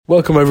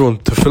Welcome everyone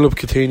to Philip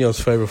Coutinho's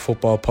favourite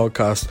football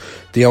podcast,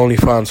 the Only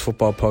Fans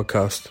Football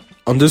Podcast.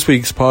 On this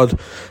week's pod,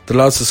 the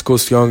lads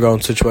discuss the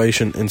ongoing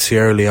situation in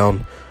Sierra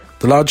Leone.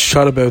 The lads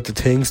chat about the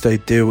things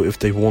they'd do if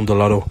they won the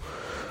lotto.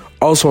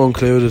 Also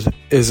included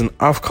is an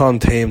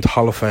AFCON themed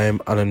Hall of Fame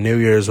and a New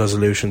Year's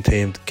resolution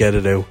themed Get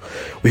It Out.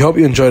 We hope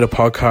you enjoy the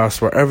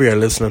podcast wherever you're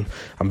listening,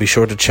 and be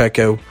sure to check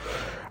out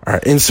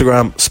our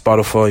Instagram,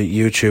 Spotify,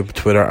 YouTube,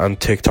 Twitter and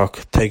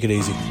TikTok. Take it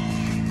easy.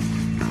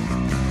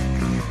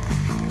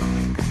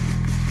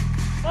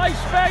 My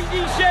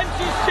spidey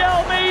senses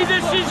tell me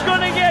this is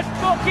gonna get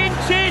fucking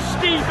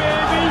tasty,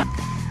 baby.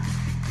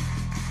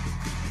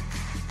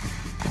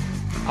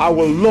 I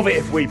will love it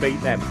if we beat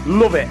them.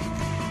 Love it.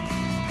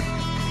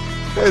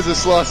 There's a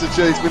slice of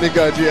cheese,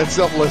 Minigo G, it's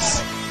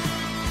topless.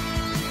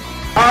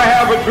 I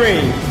have a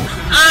dream.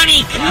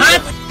 Arnie,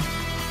 cut!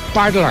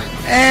 Badler.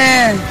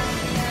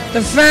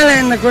 The fella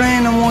in the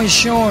green and white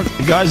shirt.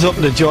 The guys up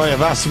in the joy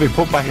have asked to be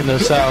put back in their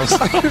cells.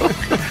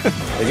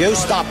 If you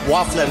stop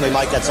waffling, we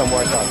might get some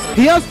work done.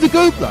 He has the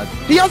goop, lad.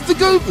 He has the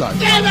goop, lad.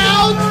 Get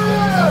out!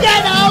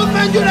 Get out,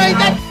 Man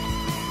United!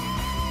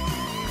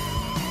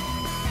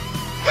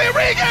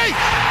 Virigi!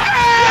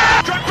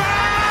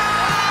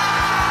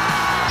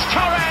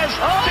 Torres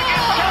to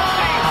give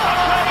Chelsea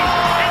a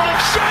place in the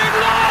Shane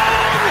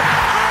Long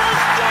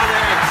has done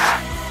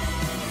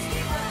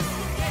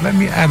it! Let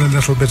me add a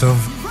little bit of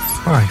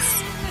spice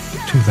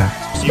to that.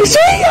 Is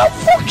that your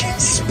fucking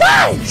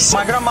spice?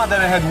 My grandmother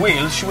had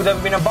wheels, she would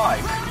have been a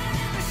bike.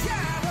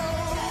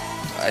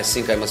 I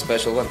think I'm a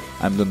special one.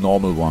 I'm the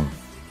normal one.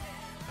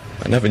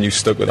 I never knew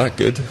Stoke were that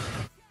good.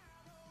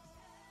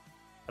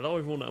 Hello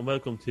everyone and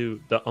welcome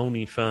to the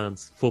Only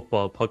Fans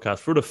Football Podcast.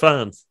 For the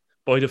fans,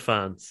 by the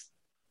fans.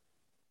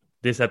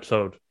 This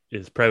episode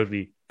is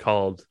proudly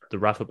called the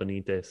Rafa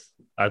Benitez.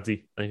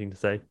 Adzi, anything to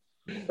say?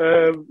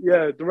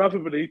 The Rafa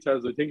Benitez,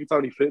 I think it's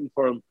only fitting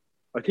for him.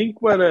 I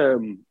think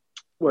when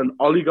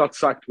Ollie got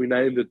sacked, we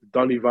named it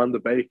Donny van de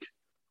Beek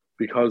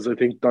because I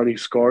think Donny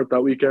scored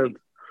that weekend.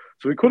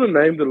 So we could have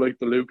named it like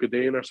the Luca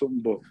Dean or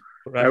something, but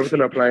everything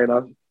they're playing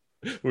on.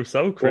 We're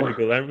so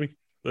critical, aren't we?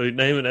 Like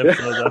naming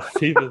episodes of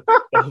people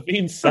that have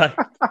been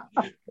sacked.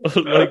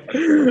 Like,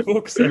 for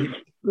fuck's sake.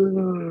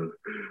 And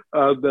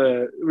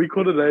we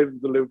could have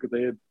named the Luca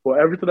Dean, but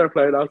everything they're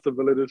playing Aston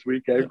Villa this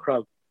weekend,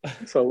 crap.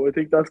 So I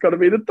think that's going to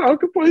be the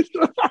talking point.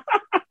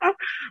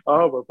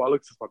 Oh, we're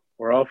bollocks.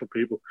 We're awful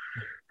people.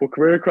 But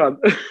career crap.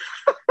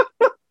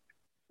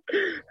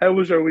 How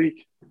was your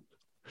week?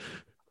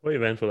 Quite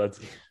eventful, lads.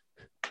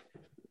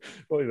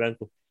 Quite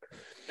eventful.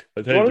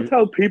 I want to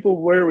tell people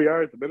where we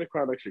are at the minute,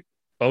 Cran, actually.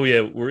 Oh,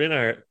 yeah. We're in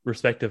our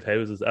respective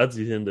houses.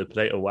 Adzi's in the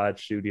Potato Wad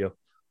studio.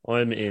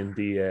 I'm in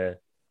the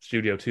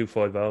Studio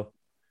 250,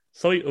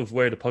 site of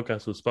where the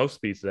podcast was supposed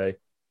to be today.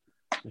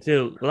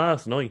 Until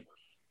last night,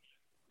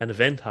 an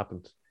event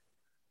happened.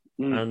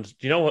 And do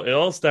you know what? It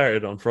all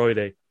started on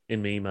Friday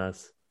in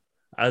Mimas,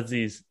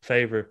 Adzi's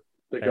favourite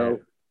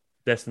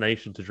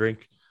destination to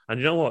drink.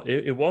 And you know what?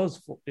 It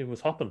was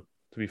hopping,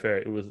 to be fair.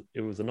 It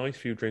was a nice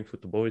few drinks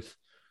with the boys.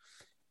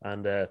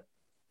 And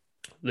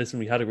listen,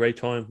 we had a great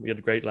time. We had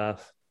a great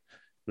laugh.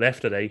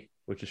 Left at 8,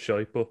 which is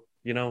shite, but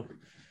you know,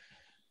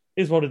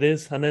 is what it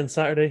is. And then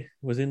Saturday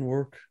was in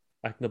work,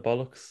 acting the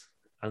bollocks.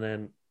 And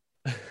then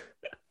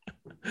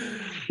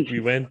we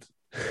went,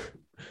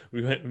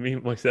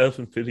 myself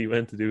and Philly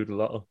went to do the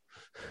lotto,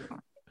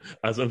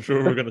 as I'm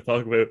sure we're going to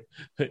talk about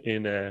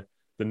in the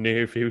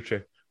near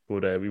future.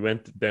 But we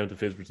went down to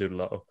Fisborough to do the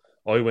lotto.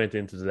 I went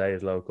into today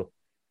as local.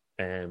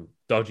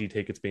 Dodgy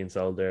tickets being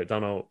sold there.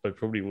 Don't know, I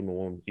probably wouldn't have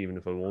won even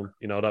if I won.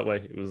 You know, that way.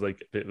 It was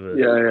like a bit of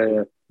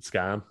a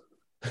scam.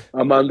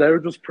 Oh man, they were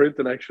just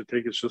printing extra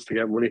tickets just to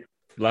get money.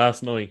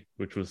 Last night,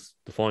 which was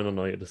the final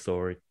night of the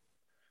story,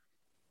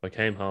 I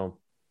came home,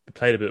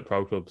 played a bit of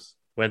pro clubs,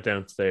 went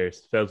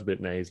downstairs, felt a bit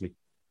nasally,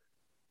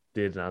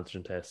 did an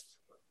antigen test,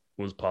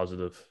 was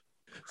positive.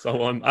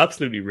 So I'm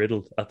absolutely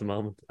riddled at the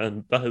moment,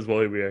 and that is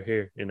why we are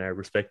here in our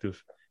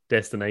respective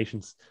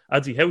destinations.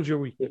 Adzi, how was your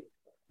week?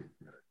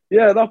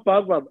 Yeah, not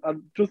bad, man.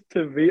 And just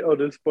to veto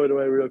this, by the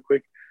way, real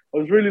quick, I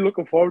was really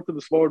looking forward to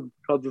this morning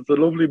because it's a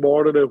lovely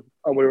morning,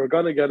 and we were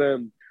going to get,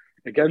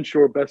 against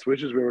your best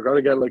wishes, we were going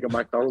to get like a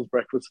McDonald's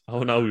breakfast.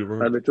 Oh no, we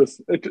weren't.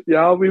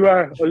 And we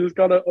were. I was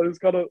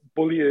gonna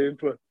bully you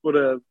into it. But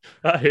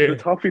the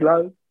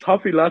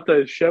toffee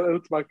latte, shout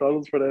out to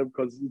McDonald's for them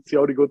because it's the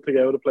only good thing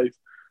out of the place.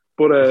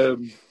 But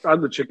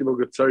and the chicken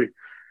nuggets, sorry.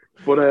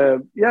 But I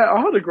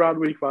had a grand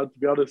week, man. To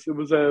be honest, it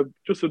was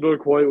just another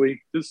quiet week.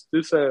 This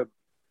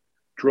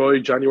dry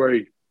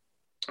January.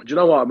 Do you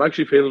know what? I'm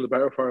actually feeling the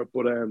better for it.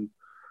 But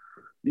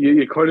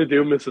you kind of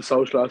do miss the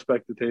social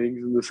aspect of things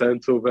in the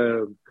sense of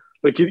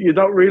like you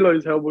don't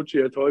realise how much of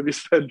your time you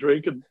spend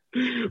drinking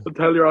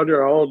until you're on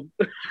your own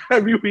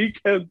every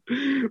weekend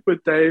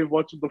with Dave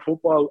watching the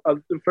football.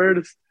 And in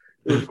fairness,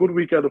 it was a good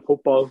weekend of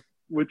football,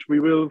 which we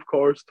will of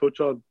course touch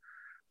on.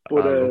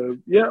 But I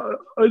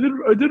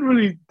didn't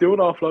really do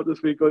an awful lot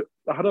this week.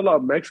 I had a lot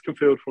of Mexican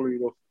food, funny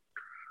enough.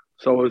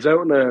 So I was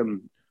out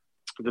in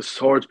the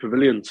Swords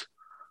Pavilions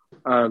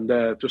And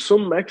there's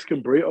some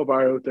Mexican burrito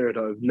bar out there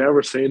that I've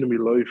never seen in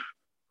my life.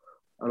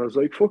 And I was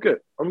like, fuck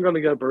it, I'm going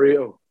to get a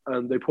burrito.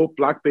 And they put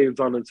black beans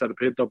on instead of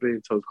pinto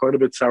beans, so it's quite a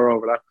bit sour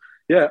over that.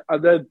 Yeah,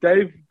 and then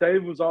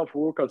Dave was off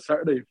work on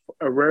Saturday,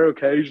 a rare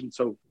occasion,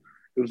 so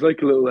it was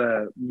like a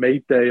little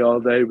mate day all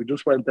day. We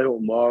just went out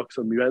on walks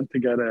and we went to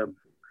get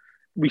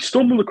we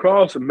stumbled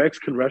across a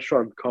Mexican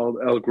restaurant called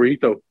El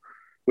Grito,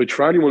 which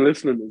for anyone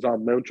listening is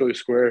on Mountjoy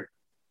Square,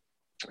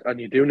 and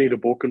you do need a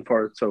booking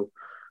for it. So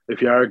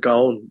if you are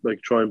going,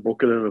 like, try and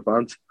book it in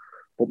advance.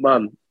 But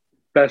man,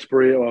 best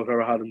burrito I've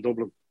ever had in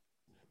Dublin.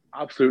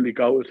 Absolutely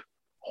go it.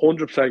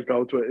 100%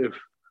 go to it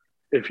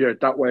if you're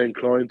that way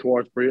inclined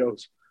towards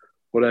burritos.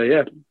 But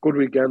yeah, good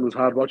weekend was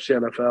had. Watched the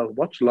NFL.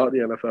 Watched a lot of the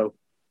NFL.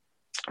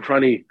 For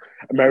any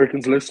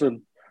Americans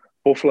listening,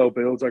 Buffalo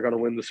Bills are going to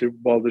win the Super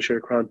Bowl this year,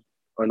 Cran.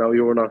 I know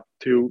you were not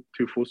too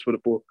fussed with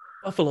it, but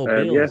Buffalo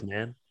Bills,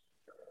 man.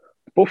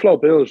 Buffalo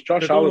Bills.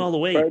 Josh They're Allen, going all the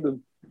way.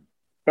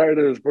 better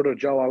than his brother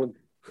Joe Allen,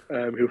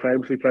 who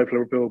famously played for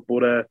Liverpool.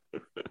 But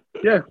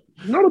yeah,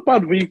 not a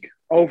bad week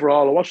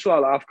overall. I watched a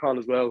lot of AFCON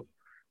as well,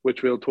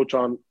 which we'll touch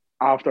on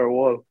after a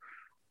while.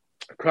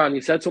 Cran,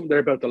 you said something there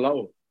about the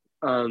lotto,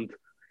 and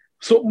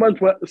something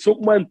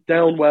went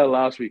down well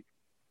last week.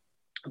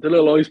 The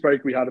little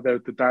icebreaker we had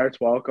about the darts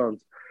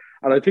walk-ons,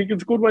 and I think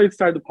it's a good way to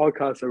start the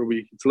podcast every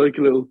week. It's like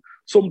a little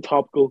something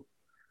topical.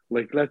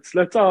 Like let's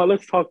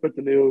talk about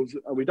the news,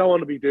 and we don't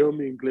want to be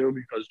doom and gloom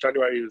because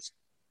January is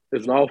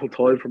an awful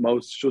time for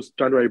most. It's just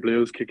January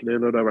blues kicking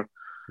in or whatever.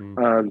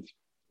 And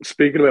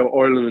speaking about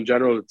Ireland in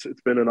general,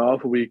 it's been an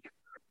awful week.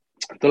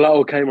 The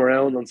lotto came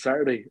around on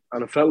Saturday,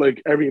 and it felt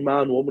like every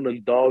man, woman,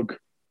 and dog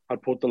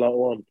had put the lotto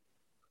on.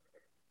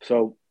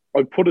 So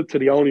I put it to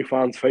the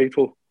OnlyFans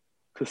faithful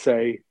to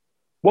say,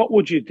 what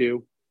would you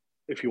do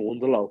if you won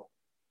the lotto?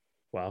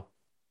 Wow.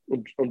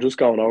 I'm just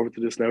going over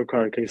to this now,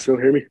 Cran. Can you still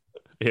hear me?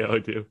 Yeah, I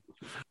do.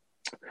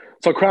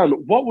 So, Cran,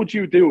 what would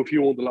you do if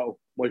you won the lotto,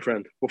 my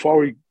friend? Before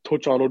we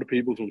touch on other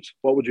people's ones,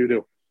 what would you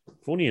do?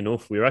 Funny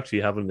enough, we were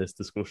actually having this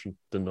discussion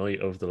the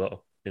night of the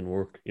lotto in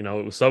work. You know,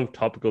 it was so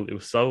topical.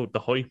 The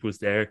hype was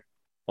there.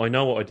 I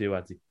know what I do,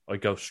 Adzi. I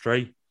go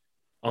straight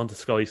onto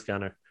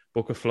Skyscanner,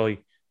 book a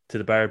flight to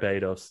the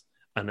Barbados,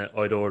 and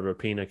I'd order a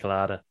pina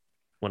colada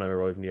when I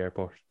arrive in the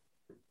airport.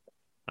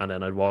 And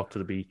then I'd walk to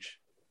the beach.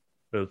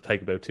 It would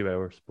take about 2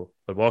 hours, but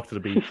I'd walk to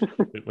the beach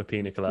with my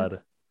pina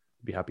colada.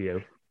 Be happy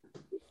out.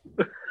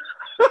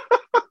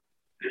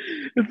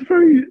 It's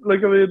very,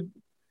 like, I mean,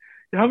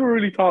 you haven't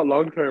really thought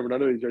long term, and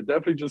anyways, you're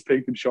definitely just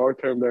thinking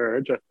short term there,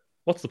 aren't you?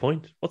 What's the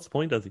point,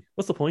 Azzy?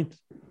 What's the point?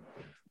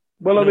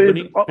 Well, I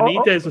mean,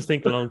 Benitez was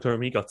thinking long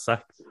term. He got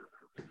sacked.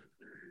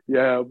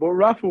 Yeah, but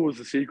Rafa was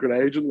a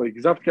secret agent. Like,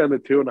 he's after getting a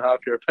 2.5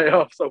 year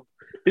payoff, so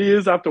he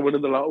is after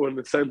winning the lotto in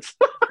a sense.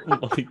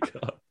 Oh my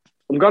god!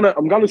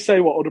 I'm gonna say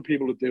what other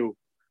people would do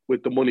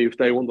with the money if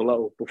they won the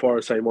lotto before I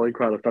say mine,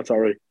 Cran, if that's all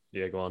right.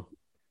 Yeah, go on.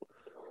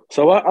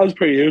 So as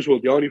per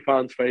usual, the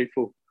OnlyFans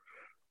faithful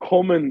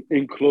coming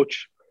in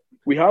clutch.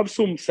 We have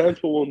some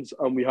sensible ones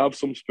and we have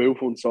some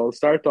spoof ones. So I'll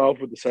start off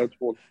with the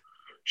sensible one.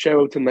 Shout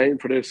out to Nathan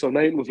for this. So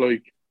Nathan was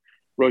like,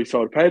 right,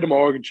 so I'd pay the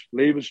mortgage,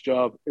 leave his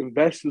job,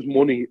 invest his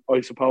money,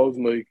 I suppose,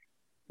 in like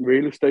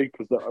real estate,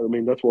 because I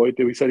mean, that's what I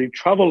do. He said he'd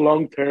travel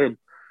long term.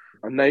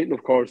 And Nathan,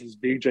 of course, as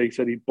DJ,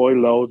 said he'd buy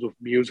loads of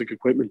music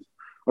equipment.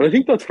 And I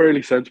think that's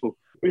fairly sensible.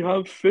 We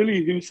have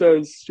Philly who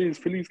says, geez,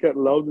 Philly's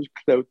getting loads of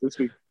clout this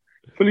week.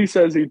 Philly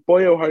says he'd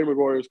buy out Harry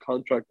Maguire's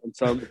contract and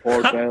sell the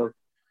board down.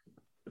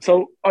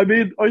 So, I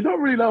mean, I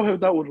don't really know how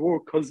that would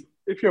work, because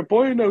if you're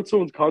buying out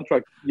someone's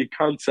contract, you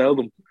can't sell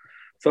them.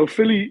 So,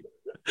 Philly,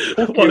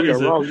 you're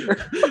wrong.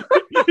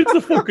 It's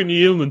a fucking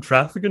human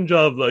trafficking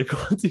job. Like,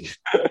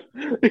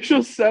 it's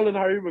just selling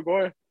Harry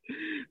Maguire.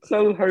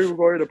 Selling Harry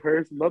Maguire the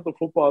person, not the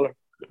footballer.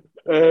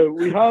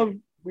 We have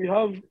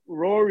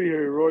Rory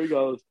here. Rory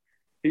goes,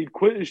 he'd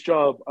quit his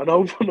job and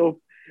open up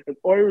an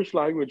Irish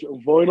language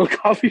and vinyl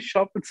coffee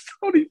shop in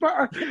Stony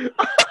Bar.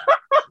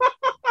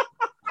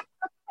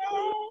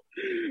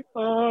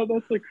 Oh,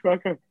 that's a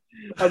cracker.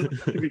 And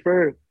to be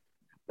fair,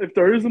 if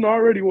there isn't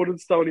already one in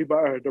Stony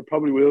Bar, there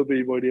probably will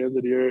be by the end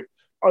of the year.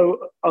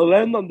 I'll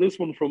end on this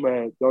one from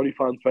the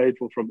OnlyFans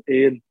faithful from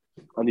Ian,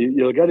 and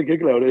you'll get a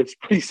giggle out of this.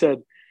 But he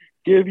said,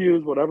 give you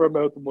whatever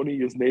amount of money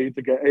you need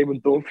to get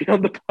Eamon Dunphy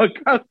on the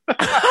podcast.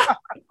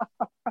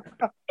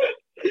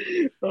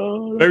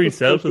 Very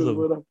selfish of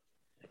him.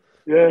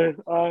 Yeah,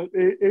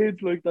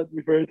 it's like that, to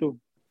be fair to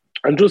him.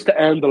 And just to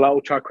end the little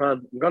chat,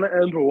 Cran, I'm going to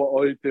end with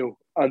what I do.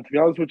 And to be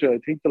honest with you, I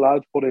think the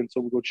lads put in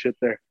some good shit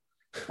there.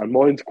 And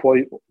mine's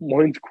quite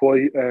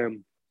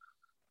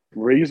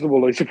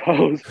reasonable, I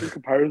suppose, in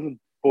comparison.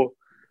 But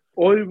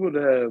I would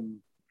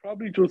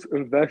probably just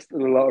invest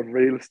in a lot of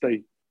real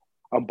estate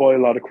and buy a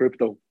lot of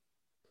crypto.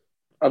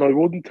 And I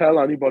wouldn't tell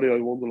anybody I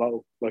won the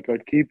lotto. Like,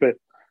 I'd keep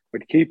it.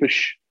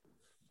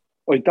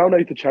 I'd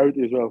donate to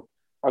charity as well.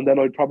 And then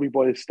I'd probably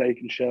buy a stake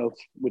in Shells,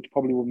 which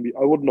probably wouldn't be,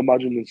 I wouldn't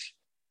imagine is,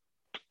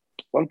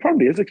 well, it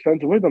probably is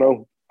expensive. I don't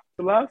know.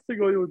 The last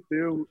thing I would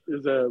do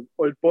is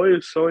I'd buy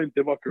a signed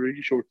Divock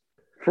Origi shirt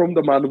from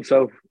the man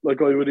himself.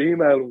 Like, I would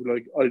email him,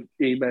 I'd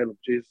email him,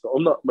 Jesus,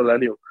 I'm not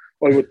millennial.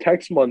 I would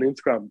text him on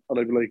Instagram and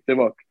I'd be like,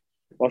 Divock,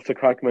 what's the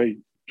crack, mate?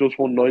 Just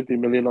won 90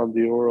 million on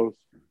the Euros,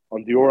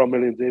 on the Euro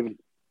Millions even.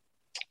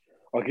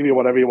 I'll give you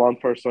whatever you want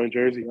for a signed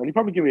jersey. And he'd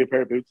probably give me a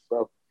pair of boots as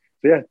well.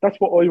 So yeah, that's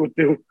what I would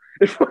do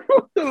if I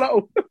was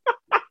alone.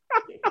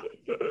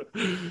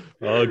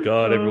 Oh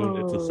God,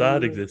 everyone, it's a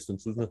sad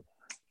existence, isn't it?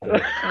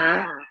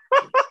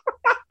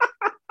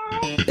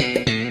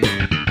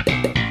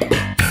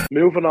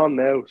 Moving on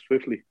now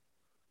swiftly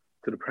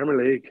to the Premier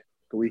League.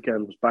 The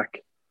weekend was back.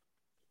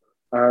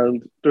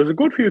 And there's a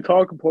good few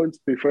talking points,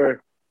 to be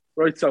fair.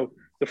 Right, so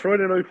the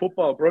Friday night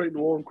football, Brighton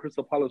won,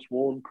 Crystal Palace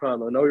won.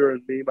 Cran, I know you're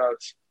in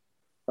Mimas,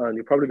 and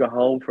you probably got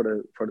home for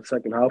the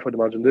second half, I'd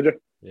imagine, did you?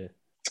 Yeah.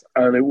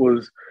 And it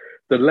was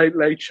the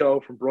late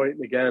show from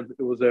Brighton again.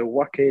 It was a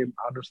Joaquin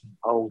Anderson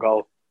own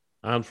goal.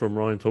 And from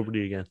Ryan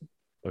Tuberty again,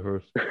 I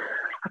heard.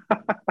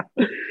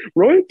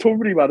 Ryan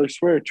Tuberty, man, I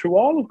swear, through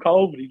all of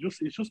COVID, he's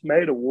just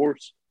made it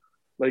worse.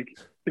 Like,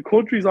 the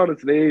country's on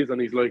its knees, and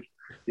he's like,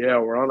 yeah,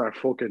 we're on our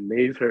fucking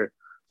knees here.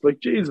 Like,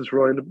 Jesus,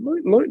 Ryan,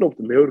 lighten up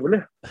the mood, will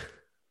you?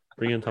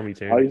 Bring in Tommy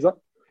Tiernan.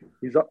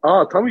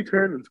 Tommy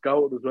Tiernan's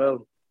goal as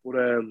well.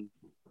 But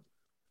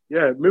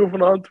yeah,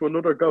 moving on to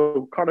another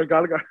goal, Conor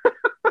Gallagher.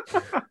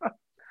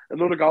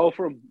 Another goal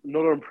for him,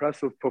 another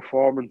impressive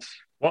performance.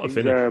 What a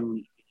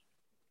finish!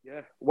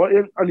 Yeah,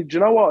 and do you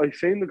know what? I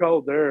seen the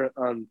goal there,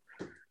 and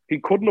he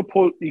couldn't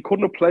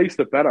have placed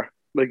it better.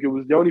 Like, it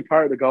was the only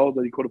part of the goal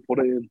that he could have put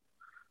it in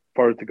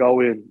for it to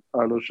go in,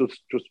 and it was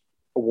just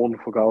a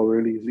wonderful goal.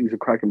 Really, he's a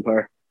cracking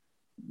player.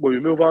 Will we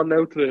move on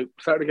now to the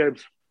Saturday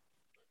games?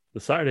 The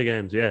Saturday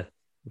games, yeah,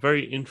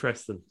 very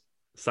interesting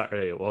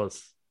Saturday it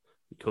was,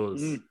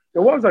 because it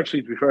was,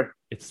 actually, to be fair.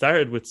 It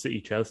started with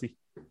City Chelsea.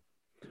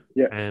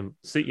 Yeah.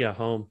 City at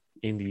home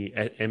in the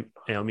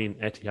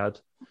Etihad.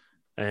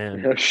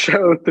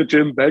 Shout out to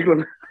Jim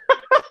Beglin.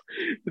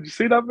 Did you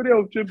see that video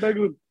of Jim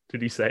Beglin?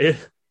 Did he say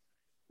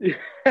it?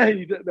 Yeah,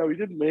 he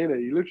didn't mean it.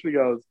 He literally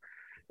goes,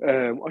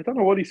 I don't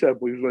know what he said,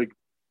 but he was like,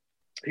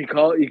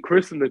 he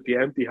christened it the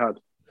Empty-Had,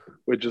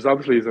 which is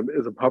obviously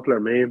is a popular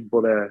meme,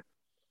 but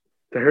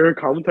to hear a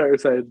commentator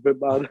say it's a bit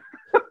bad.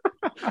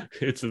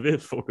 It's a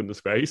bit fucking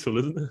disgraceful,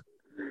 isn't it?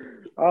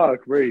 Oh,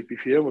 great, be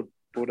fuming.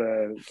 But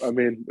I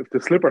mean, if the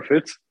slipper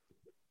fits.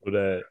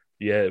 But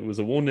yeah, it was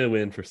a 1-0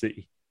 win for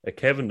City.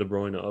 Kevin De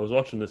Bruyne. I was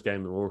watching this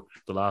game in work,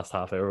 the last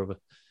half hour of it.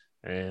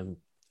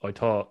 I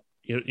thought,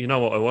 you know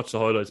what? I watched the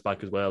highlights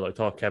back as well. I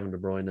thought Kevin De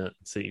Bruyne and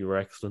City were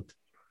excellent.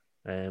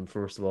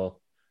 First of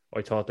all,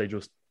 I thought they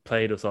just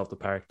played us off the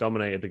park,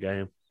 dominated the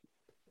game.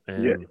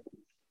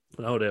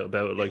 No doubt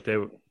about it. Like,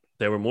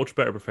 they were much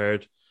better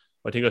prepared.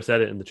 I think I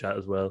said it in the chat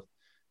as well.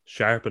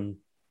 Sharpen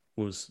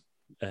was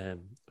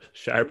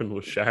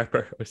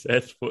sharper. I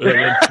said,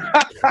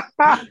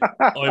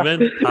 I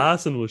meant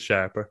passing was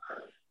sharper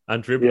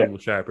and dribbling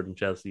was sharper than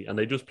Chelsea, and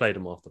they just played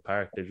them off the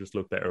park. They just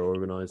looked better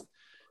organised.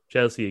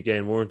 Chelsea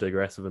again weren't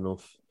aggressive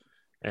enough,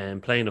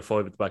 and playing a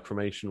 5 at the back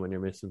formation when you're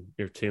missing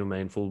your two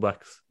main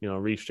fullbacks. You know,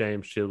 Reece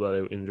James,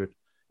 Chilwell out injured.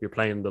 You're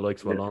playing the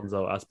likes of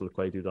Alonso,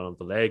 Aspilicueta who don't have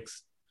the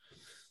legs.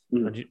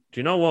 And do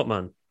you know what,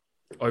 man?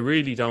 I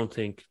really don't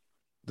think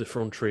the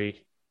front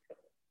three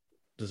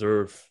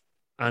deserve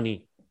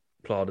any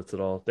plaudits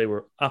at all. They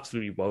were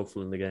absolutely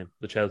woeful in the game,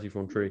 the Chelsea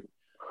front three.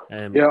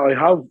 Yeah, I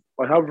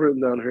have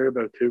written down here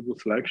about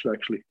Tuchel's selection,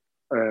 actually.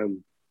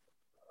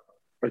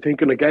 I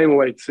think in a game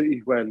away at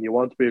City, when you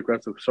want to be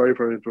aggressive, sorry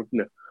for interrupting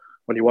you,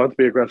 when you want to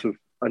be aggressive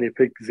and you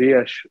pick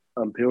Ziyech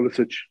and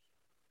Pulisic,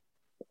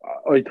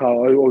 I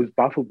was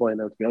baffled by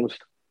now, to be honest.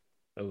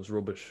 It was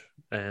rubbish.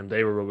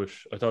 They were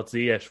rubbish. I thought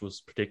Ziyech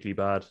was particularly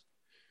bad.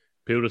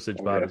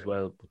 Pulisic bad as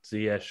well, but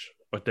Ziyech,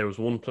 but there was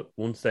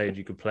one stage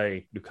you could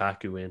play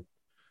Lukaku in,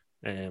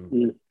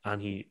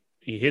 and he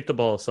hit the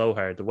ball so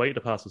hard. The weight of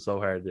the pass was so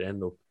hard it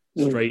ended up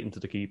straight into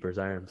the keeper's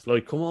arms.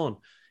 Like, come on,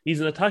 he's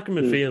an attacking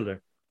midfielder,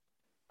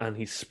 and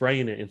he's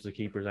spraying it into the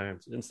keeper's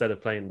arms instead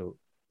of playing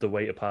the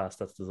weight of pass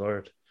that's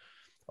desired.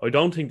 I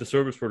don't think the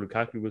service for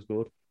Lukaku was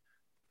good,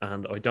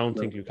 and I don't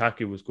think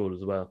Lukaku was good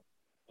as well.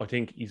 I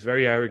think he's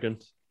very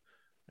arrogant.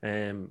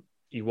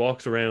 He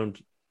walks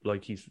around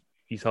like he's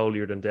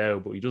holier than thou,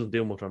 but he doesn't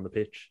do much on the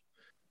pitch.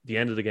 At the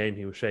end of the game,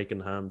 he was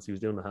shaking hands. He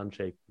was doing a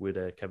handshake with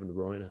Kevin De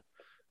Bruyne,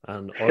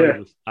 and I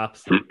was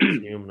absolutely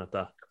fuming at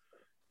that.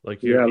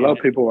 Like, a lot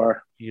of people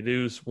are. You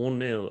lose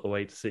 1-0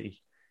 away to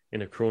City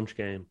in a crunch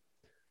game,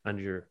 and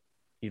you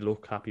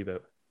look happy about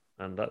it,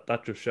 and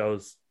that just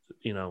shows,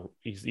 you know,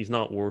 he's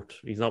not worth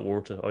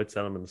it. I'd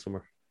sell him in the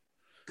summer.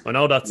 I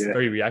know that's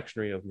very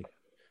reactionary of me,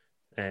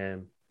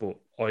 but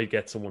I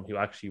get someone who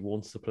actually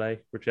wants to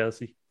play for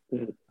Chelsea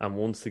and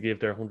wants to give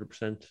their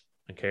 100%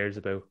 and cares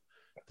about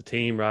the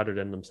team rather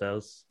than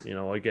themselves. You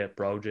know, I get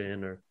Broja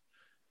in or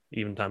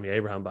even Tammy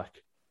Abraham back,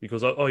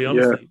 because I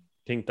honestly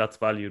think that's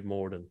valued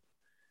more than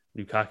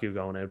Lukaku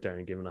going out there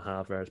and giving a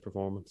half-hour's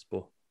performance.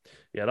 But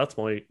yeah, that's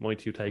my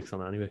two takes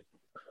on it anyway.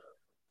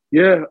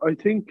 Yeah, I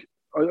think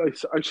I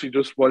actually,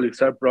 just while you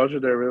said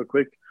Broja there real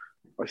quick,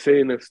 I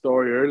seen a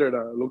story earlier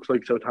that it looks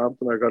like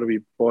Southampton are going to be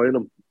buying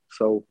him.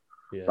 So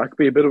Yeah. That could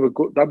be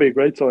that'd be a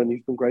great sign.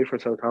 He's been great for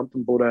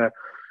Southampton. But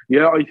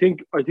yeah, I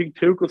think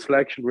Tuchel's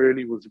selection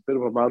really was a bit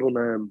of a mad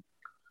one.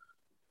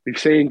 We've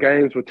seen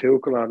games with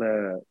Tuchel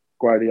and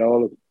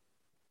Guardiola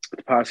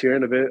the past year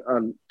and a bit,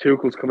 and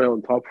Tuchel's come out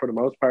on top for the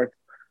most part,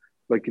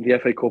 like in the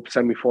FA Cup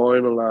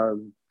semi-final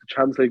and the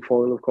Champions League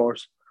final, of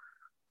course.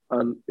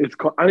 And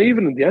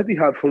even in the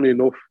Etihad, funnily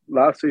enough,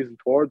 last season,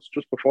 towards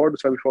just before the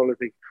semi-final, I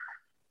think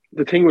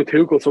the thing with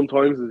Tuchel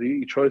sometimes is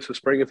he tries to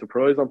spring a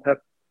surprise on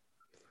Pep.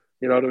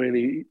 You know what I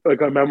mean? I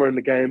remember in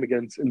the game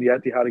in the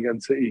Etihad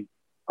against City,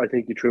 I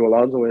think he threw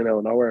Alonso in out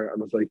of nowhere,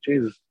 and I was like,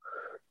 Jesus,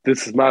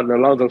 this is mad. And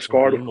Alonso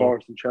scored, of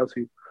course, and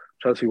Chelsea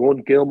won.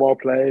 Gilmore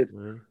played.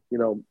 You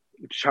know,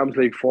 Champions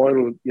League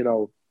final. You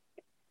know,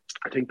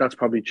 I think that's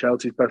probably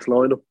Chelsea's best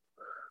lineup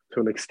to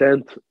an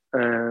extent.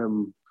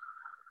 And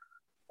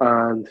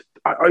I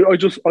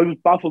was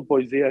baffled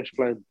by Ziyech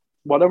playing.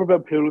 Whatever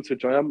about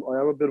Pulisic, I am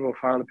a bit of a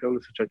fan of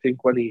Pulisic. I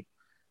think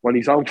when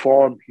he's on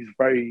form, he's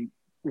very,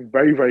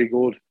 very, very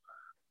good.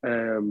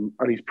 And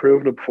he's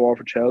proven it before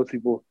for Chelsea,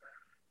 but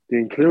the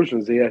inclusion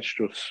of Ziyech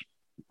just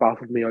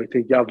baffled me. I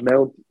think you have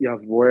Mount, you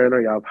have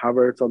Werner, you have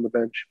Havertz on the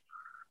bench,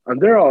 and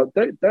they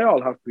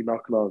all have to be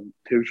knocking on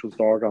Tuchel's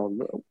door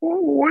going,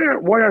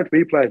 why aren't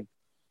we playing?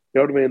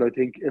 You know what I mean? I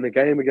think in a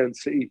game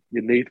against City,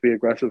 you need to be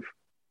aggressive.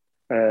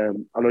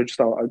 And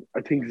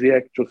I think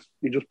Ziyech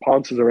just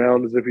pounces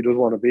around as if he doesn't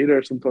want to be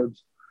there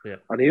sometimes. Yeah.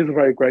 And he is a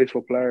very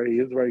graceful player. He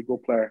is a very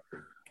good player,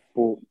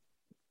 but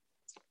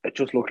it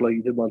just looked like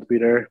he didn't want to be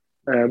there.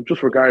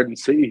 Just regarding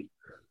City,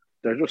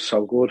 they're just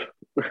so good.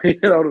 You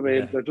know what I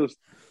mean? Yeah.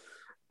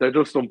 They're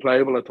just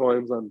unplayable at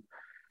times, and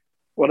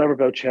whatever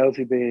about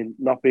Chelsea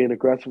not being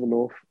aggressive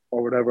enough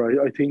or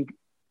whatever. I think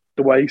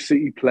the way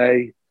City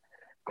play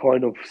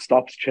kind of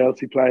stops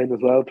Chelsea playing as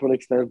well to an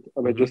extent,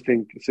 and I just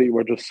think City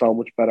were just so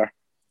much better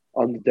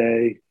on the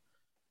day.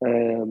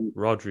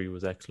 Rodri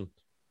was excellent.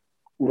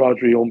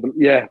 Rodri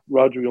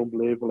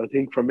unbelievable. I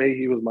think for me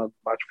he was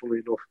matchful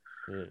enough.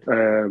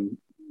 Yeah.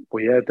 But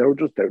yeah, they were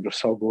just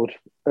so good.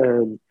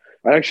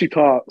 I actually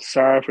thought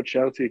Sarr for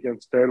Chelsea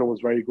against Sterling was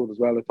very good as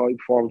well. I thought he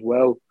performed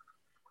well.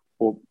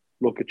 But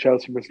look, at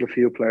Chelsea missing a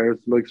few players,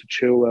 the likes of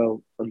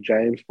Chilwell and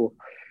James. But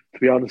to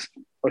be honest,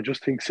 I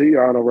just think City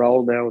are on a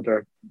roll now.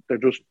 They're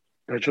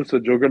just a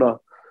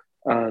juggernaut.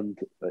 And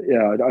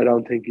yeah, I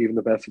don't think even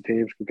the best of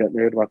teams could get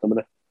near them at the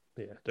minute.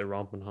 Yeah, they're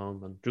romping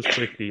home. And just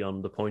quickly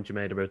on the point you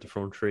made about the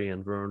front three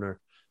and Werner,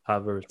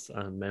 Havertz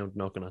and Mount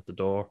knocking at the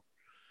door,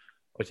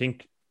 I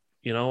think,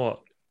 you know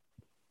what,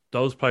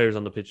 those players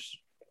on the pitch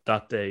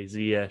that day,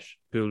 Ziyech,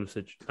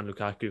 Pulisic and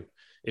Lukaku,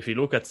 if you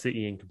look at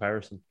City in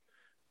comparison,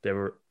 they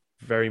were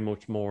very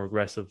much more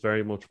aggressive,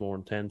 very much more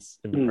intense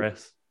in the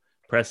press,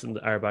 pressing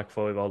our back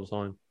five all the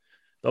time.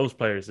 Those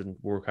players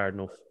didn't work hard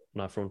enough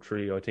in that front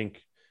three. I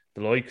think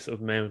the likes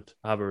of Mount,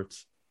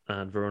 Havertz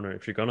and Werner,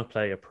 if you're going to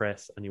play a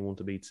press and you want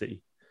to beat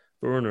City,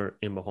 Werner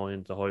in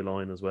behind the high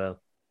line as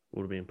well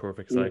would have been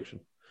perfect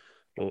selection.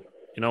 But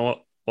you know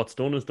what? What's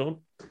done is done.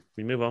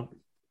 We move on.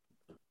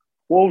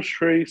 Wolves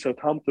 3,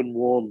 Southampton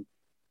 1.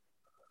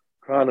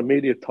 Kind of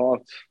immediate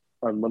thoughts.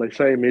 And when I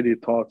say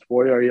immediate thoughts,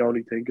 why are you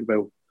only thinking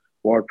about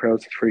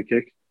Ward-Prowse's free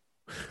kick?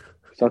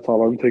 That's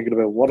all I'm thinking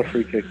about. What a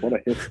free kick. What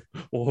a hit.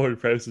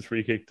 Ward-Prowse's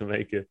free kick to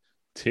make it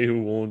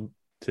 2-1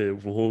 to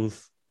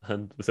Wolves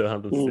and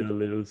Southampton still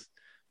lose.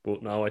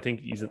 But no, I think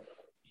he's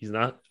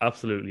an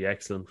absolutely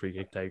excellent free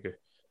kick taker.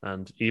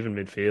 And even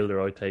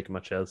midfielder, I'd take him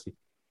at Chelsea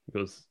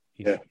because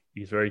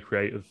he's very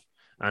creative.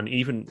 And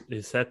even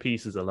his set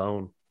pieces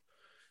alone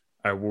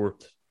are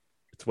worth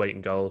its weight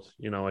in gold.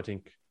 You know, I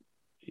think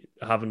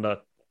having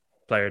that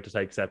player to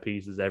take set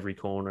pieces every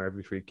corner,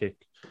 every free kick,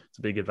 it's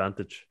a big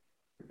advantage.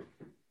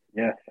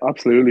 Yeah,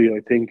 absolutely. I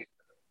think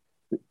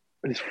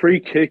his free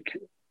kick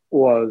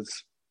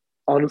was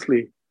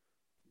honestly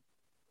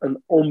an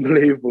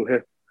unbelievable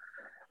hit.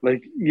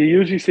 Like, you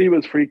usually see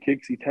with his free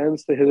kicks, he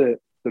tends to hit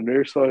it the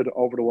near side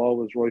over the wall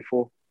with his right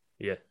foot.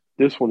 Yeah.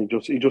 This one,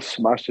 he just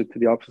smashed it to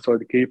the opposite side of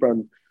the keeper,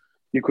 and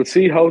you could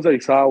see Jose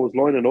Sa was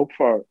lining up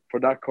for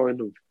that kind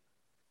of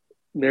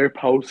near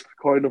post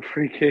kind of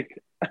free kick,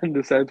 in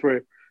the sense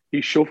where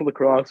he shuffled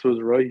across to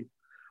his right,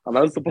 and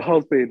as the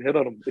ball's being hit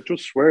at him, it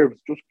just swerves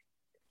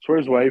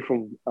away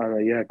from.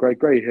 And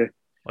great hit.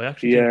 I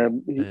actually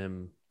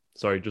think,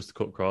 sorry, just to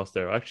cut across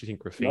there. I actually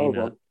think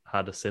Rafinha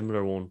had a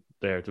similar one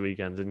there at the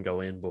weekend, didn't go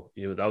in, but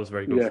that was a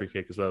very good free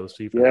kick as well. It was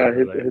hit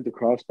the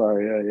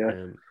crossbar.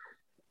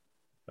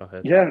 Go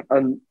ahead. Yeah,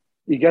 and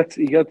he gets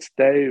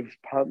Dave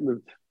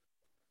patented.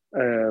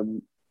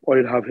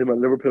 I'd have him at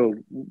Liverpool.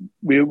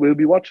 We'll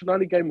be watching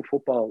any game of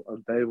football,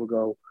 and Dave will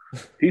go,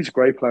 he's a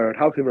great player.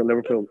 I'd have him at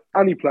Liverpool.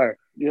 Any player,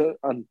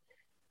 and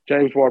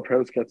James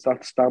Ward-Prowse gets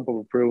that stamp of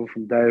approval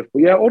from Dave.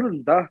 But yeah, other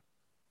than that,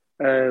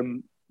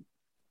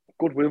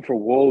 good win for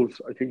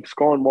Wolves. I think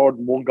scoring more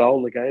than one goal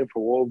in the game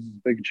for Wolves is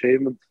a big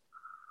achievement.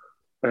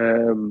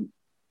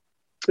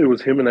 It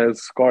was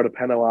Jimenez scored a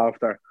penalty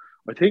after.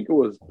 I think it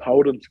was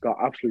Podence got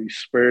absolutely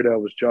speared out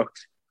of his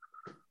jocks.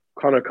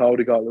 Connor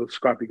Cody got a little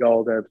scrappy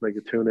goal there to make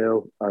it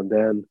 2-0.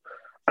 And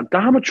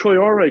damn it,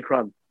 Traore,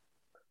 Cran.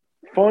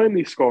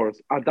 finally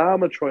scores.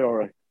 Adama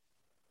Traore.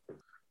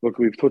 Look,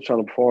 we've touched on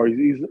him before.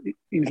 He's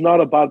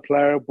not a bad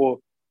player, but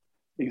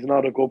he's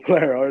not a good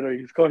player either.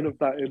 He's kind of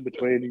that in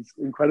between. He's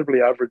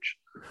incredibly average.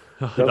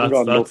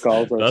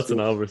 That's an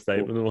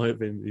overstatement in my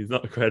opinion. He's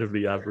not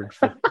incredibly average.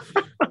 But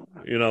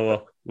you know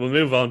what? We'll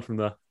move on from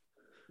that.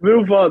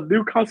 Move on.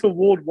 Newcastle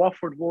won,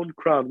 Watford won.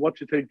 Cran, what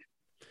do you think?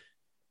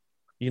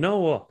 You know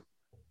what?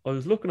 I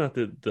was looking at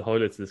the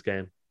highlights of this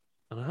game,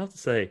 and I have to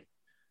say,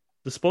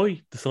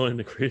 despite the signing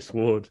of Chris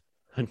Wood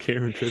and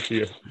Kieran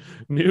Trippier,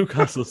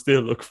 Newcastle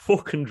still look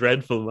fucking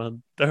dreadful,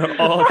 man.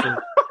 They're awful.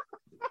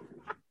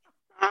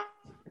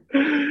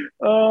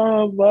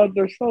 Oh man,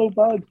 they're so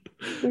bad.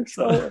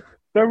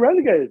 They're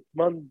relegated,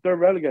 man. They're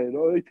relegated.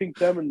 I think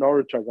them and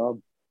Norwich are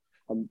gone.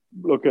 And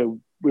look,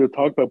 we'll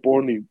talk about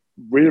Burnley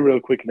real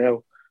quick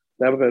now.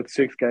 They have about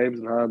 6 games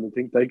in hand. I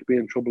think they could be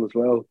in trouble as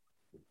well.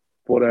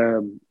 But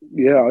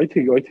yeah, I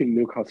think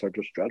Newcastle are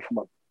just dreadful,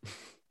 man.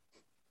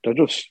 They're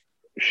just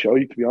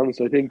shy, to be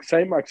honest. I think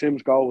St.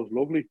 Maxim's goal was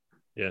lovely.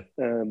 Yeah.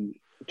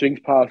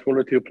 Jinx past 1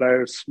 or 2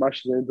 players,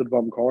 smashes into the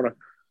bottom corner,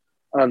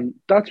 and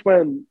that's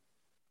when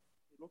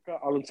you look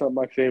at Alan St.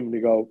 Maxim and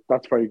you go,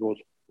 "That's very good."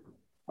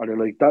 And they're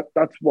like,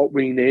 "That's what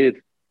we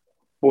need."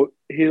 But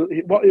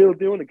what he'll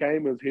do in the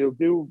game is he'll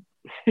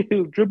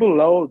dribble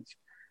loads,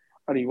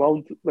 and he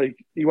won't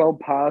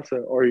pass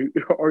it, or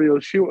he'll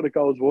shoot and it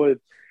goes wide.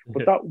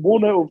 But that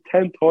 1 out of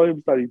 10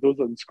 times that he does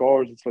it and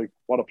scores, it's like,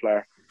 what a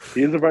player.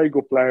 He is a very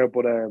good player,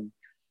 but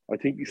I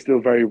think he's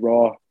still very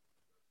raw.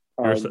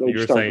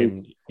 You're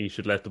saying he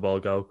should let the ball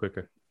go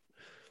quicker?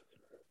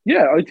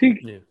 Yeah, I think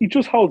he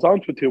just holds on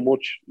to it too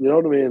much. You know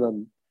what I mean?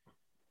 And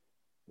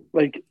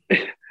like,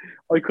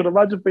 I could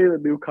imagine being a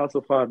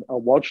Newcastle fan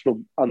and watching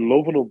him and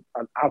loving him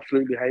and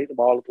absolutely hating him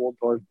all at one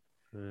time.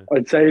 Yeah.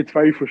 I'd say it's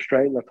very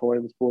frustrating at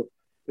times, but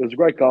it was a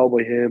great goal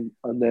by him.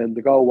 And then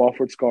the goal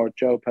Watford scored,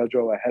 Joe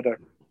Pedro, a header.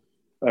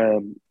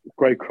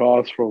 Great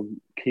cross from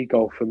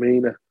Kiko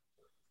Femina.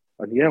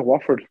 And yeah,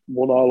 Watford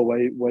won all the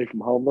way away from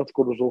home. That's a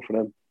good result for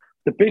them.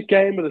 The big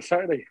game of the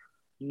Saturday,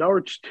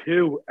 Norwich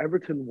 2,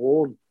 Everton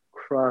 1.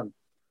 Cran.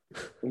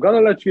 I'm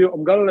gonna let you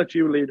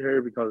lead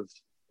here,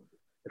 because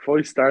if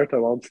I start, I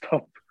won't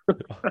stop.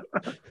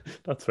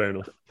 That's fair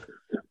enough.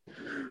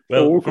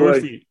 Well,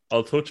 firstly,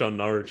 I'll touch on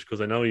Norwich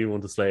because I know you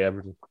want to slay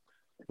Everton.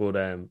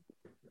 But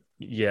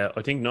yeah,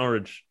 I think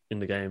Norwich in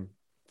the game,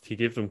 if you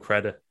give them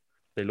credit,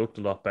 they looked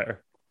a lot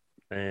better.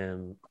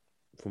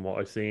 From what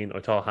I've seen, I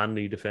thought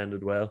Hanley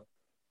defended well.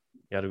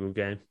 He had a good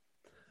game.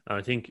 And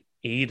I think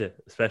Ida,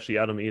 especially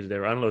Adam Ida, they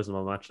were analysing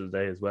my match of the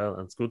day as well.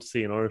 And it's good to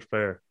see an Irish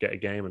player get a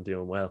game and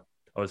doing well.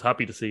 I was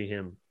happy to see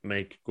him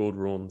make good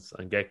runs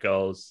and get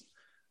goals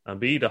and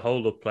be the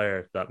hold-up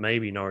player that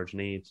maybe Norwich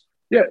needs.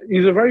 Yeah,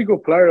 he's a very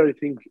good player, I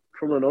think,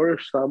 from an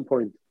Irish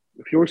standpoint.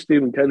 If you're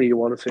Stephen Kenny, you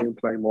want to see him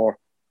play more.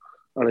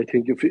 And I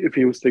think if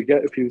he was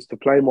to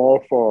play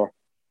more for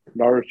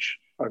Norwich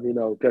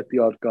and, get the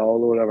odd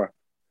goal or whatever,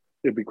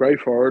 it'd be great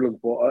for Ireland.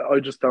 But I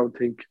just don't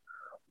think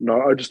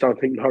Norwich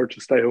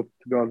will stay up,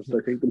 to be honest.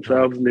 I think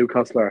themselves and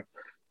Newcastle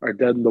are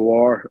dead in the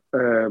war.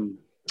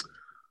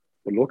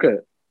 But look at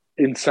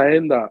in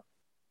saying that,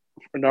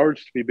 for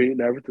Norwich to be beating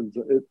Everton,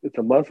 it's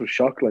a massive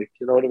shock, like,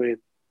 you know what I mean?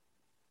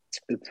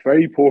 It's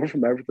very poor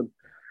from Everton.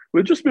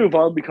 We'll just move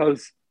on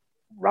because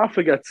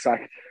Rafa gets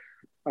sacked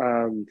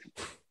and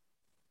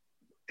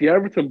the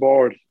Everton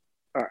board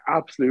are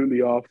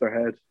absolutely off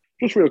their head.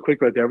 Just real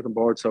quick about the Everton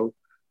board. So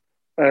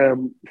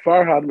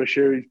Farhad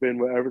Mashiri's been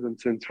with Everton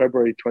since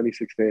February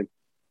 2016.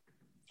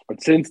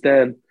 And since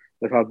then,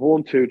 they've had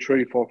 1, 2,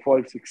 3, 4,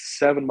 5, 6,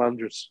 7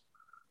 managers.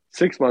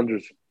 6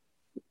 managers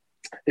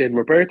in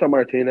Roberto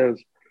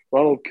Martinez,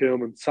 Ronald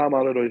Koeman, Sam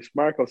Allardyce,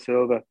 Marco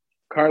Silva,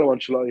 Carlo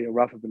Ancelotti and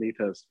Rafa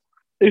Benitez.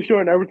 If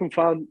you're an Everton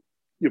fan,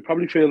 you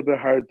probably feel a bit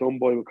hard done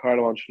by with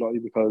Carlo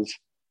Ancelotti because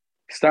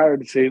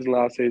started the season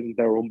last season,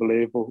 they were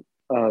unbelievable.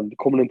 And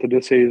coming into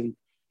this season,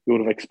 you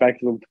would have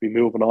expected them to be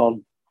moving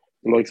on.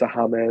 The likes of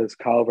James,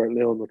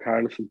 Calvert-Lewin,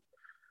 Richarlison.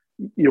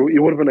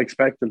 You would have been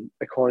expecting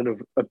a kind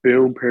of a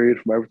boom period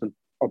from Everton,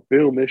 a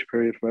boomish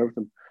period from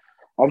Everton.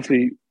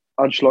 Obviously,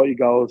 Ancelotti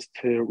goes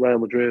to Real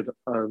Madrid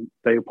and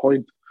they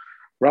appoint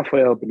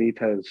Rafael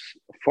Benitez,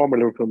 former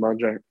Liverpool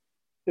manager.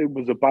 It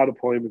was a bad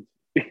appointment,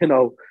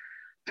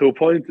 to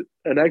appoint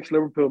an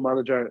ex-Liverpool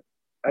manager,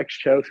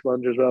 ex-Chelsea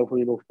manager as well,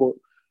 funny enough, but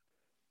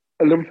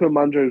a Liverpool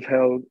manager is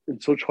held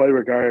in such high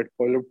regard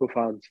by Liverpool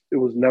fans. It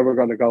was never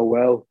going to go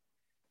well.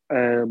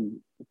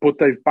 But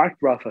they've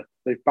backed Rafa.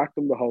 They've backed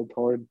him the whole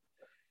time.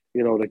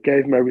 They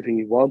gave him everything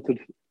he wanted.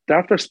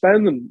 After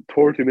spending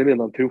 30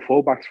 million on 2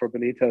 fullbacks for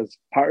Benitez,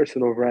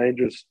 Patterson of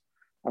Rangers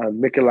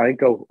and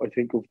Mikolenko, I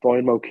think, of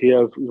Dynamo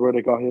Kiev is where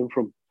they got him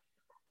from.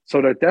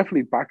 So they're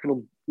definitely backing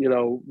him.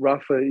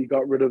 Rafa, he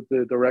got rid of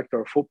the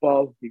director of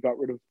football. He got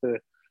rid of the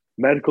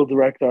medical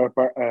director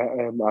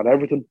at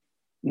Everton.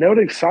 Now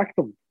they've sacked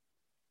him.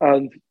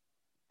 And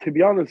to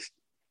be honest,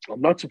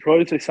 I'm not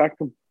surprised they sacked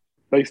him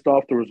based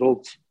off the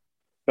results,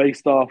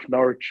 based off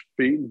Norwich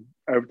beating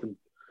Everton,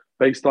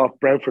 based off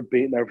Brentford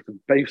beating Everton,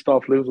 based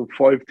off losing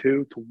 5-2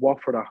 to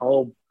Watford at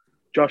home.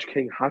 Josh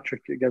King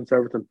hat-trick against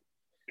Everton.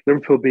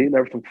 Liverpool beating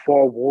Everton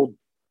 4-1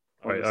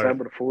 on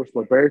December the 1st,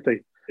 my birthday.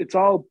 It's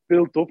all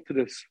built up to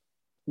this.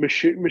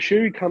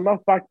 Mashiri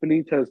cannot back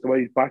Benitez the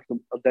way he's backed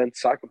him and then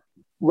sack him.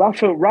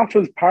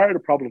 Rafa's part of the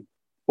problem,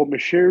 but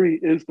Mashiri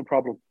is the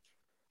problem.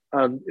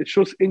 And it's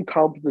just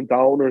incompetent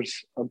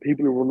owners and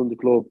people who run in the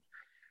club.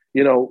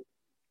 You know,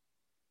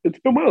 it's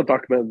been well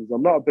documented.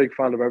 I'm not a big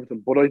fan of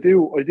everything, but I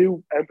do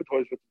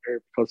empathise with them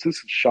here because this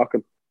is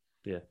shocking.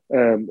 Yeah.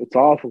 It's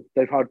awful.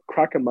 They've had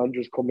cracking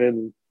managers come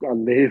in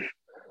and leave,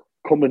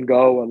 come and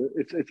go, and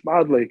it's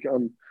mad. Like,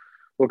 and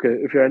look,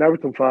 if you're an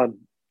Everton fan,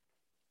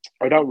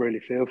 I don't really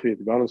feel for you,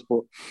 to be honest,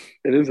 but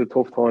it is a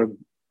tough time.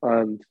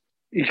 And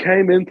he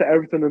came into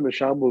Everton in the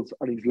shambles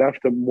and he's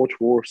left them much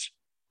worse.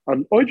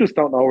 And I just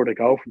don't know where to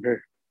go from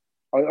here.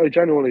 I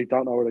genuinely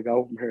don't know where to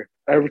go from here.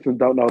 Everton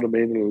don't know the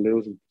meaning of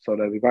losing, so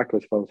they'll be back, I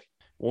suppose.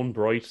 One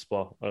bright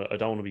spot, I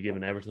don't want to be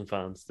giving Everton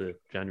fans the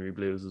January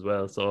blues as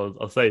well, so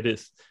I'll say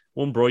this.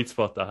 One bright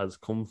spot that has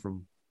come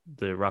from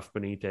the Rafa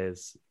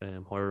Benitez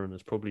hiring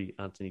is probably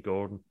Anthony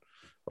Gordon.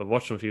 I've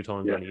watched him a few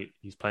times and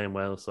he's playing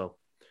well, so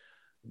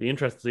it'd be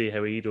interesting to see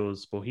how he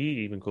does, but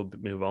he even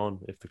could move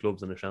on if the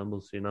club's in a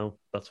shambles, you know?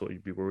 That's what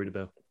you'd be worried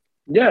about.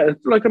 Yeah,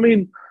 it's like, I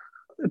mean,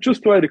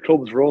 just the way the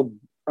club's run,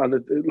 and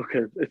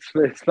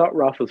it's not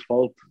Rafa's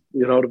fault,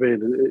 you know what I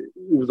mean?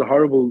 It was a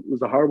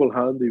horrible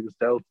hand he was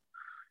dealt.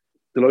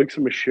 The likes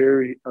of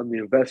Mashiri and the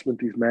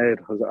investment he's made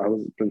has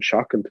been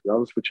shocking, to be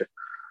honest with you.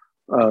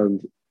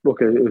 And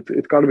look,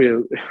 it's got to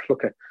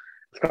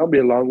be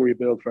a long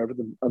rebuild for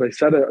everything. And I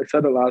said it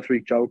last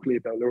week jokingly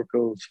about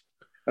Liverpool's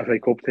FA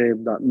Cup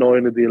team that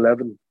 9 of the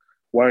 11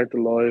 weren't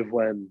alive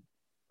when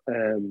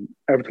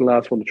Everton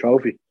last won the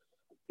trophy.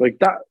 Like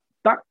that,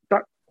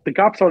 the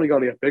gap's only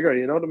going to get bigger.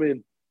 You know what I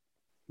mean?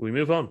 We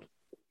move on.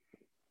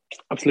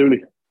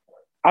 Absolutely.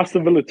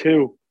 Aston Villa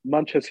 2,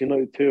 Manchester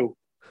United 2.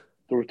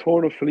 The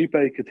return of Felipe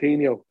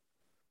Coutinho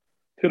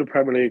to the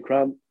Premier League.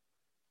 Grant,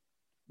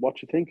 what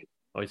do you think?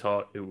 I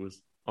thought it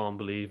was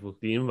unbelievable.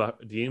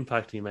 The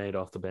impact he made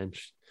off the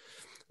bench.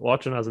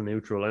 Watching as a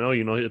neutral, I know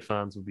United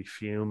fans would be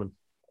fuming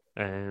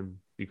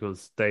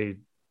because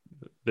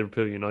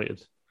Liverpool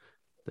United,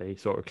 they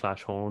sort of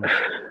clash horns,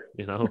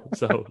 you know,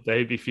 so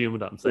they'd be fuming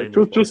that I'm saying.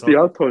 Just the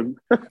odd time.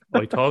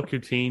 I thought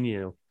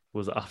Coutinho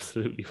was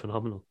absolutely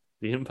phenomenal.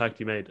 The impact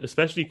he made,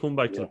 especially come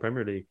back to the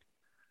Premier League.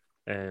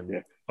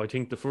 I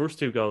think the first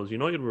 2 goals,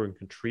 United were in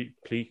complete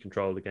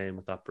control of the game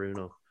with that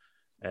Bruno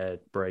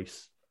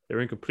brace. They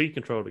were in complete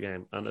control of the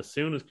game. And as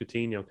soon as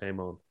Coutinho came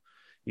on,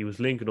 he was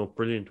linking up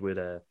brilliant with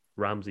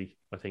Ramsey,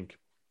 I think.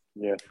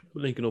 Yeah.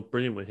 Linking up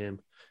brilliant with him.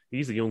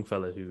 He's a young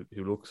fella who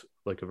looks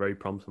like a very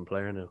promising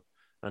player now.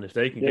 And if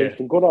they can he's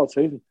been good all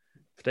season.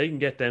 If they can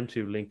get them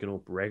 2 linking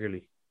up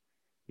regularly,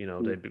 you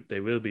know,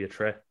 they will be a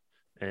threat.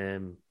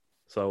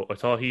 So I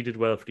thought he did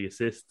well for the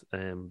assist.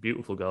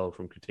 Beautiful goal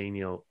from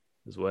Coutinho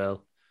as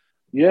well.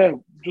 Yeah,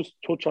 just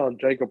touch on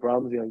Jacob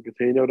Ramsey and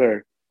Coutinho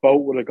there.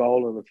 Both with a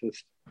goal and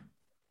assist.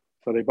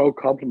 So they both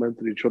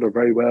complemented each other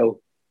very well.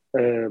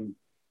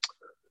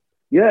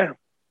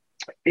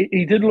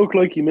 He didn't look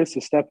like he missed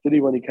a step, did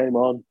he, when he came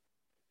on?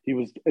 He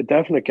was a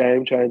definite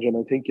game changer, and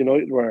I think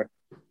United weren't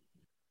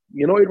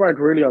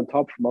really on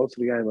top for most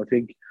of the game. I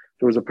think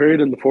there was a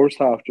period in the first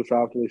half just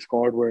after they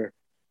scored where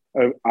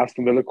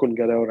Aston Villa couldn't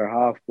get out of their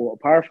half. But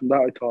apart from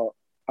that, I thought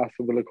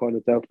Aston Villa kind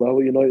of dealt well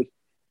with United.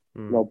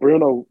 You know,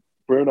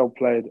 Bruno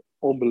played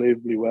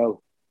unbelievably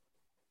well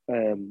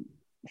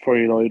for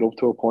United up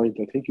to a point.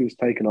 I think he was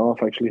taken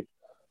off, actually.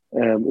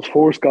 His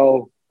first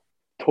goal,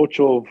 touch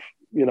of,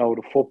 you know,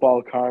 the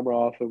football karma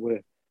off it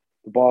with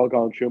the ball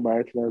going through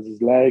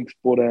Martinez's legs.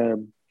 But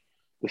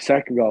the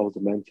second goal was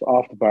immense,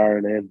 off the bar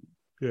and in.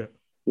 Yeah.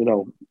 You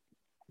know,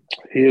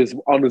 he is,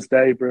 on his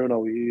day,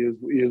 Bruno, he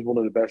is one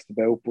of the best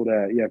about. But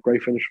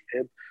great finish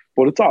from him.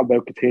 But it's all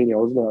about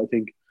Coutinho, isn't it? I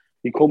think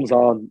he comes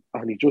on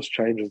and he just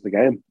changes the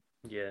game.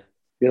 Yeah.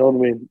 You know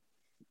what I mean?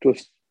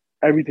 Just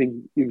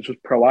everything. He was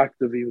just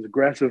proactive. He was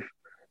aggressive.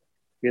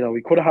 You know,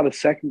 he could have had a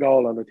second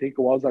goal, and I think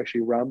it was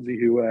actually Ramsey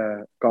who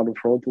got in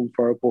front of him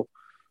for it. But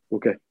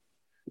okay,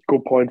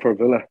 good point for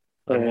Villa.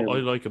 What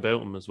I like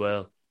about him as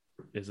well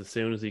is as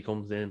soon as he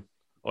comes in,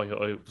 I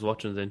was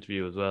watching his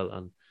interview as well,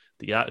 and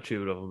the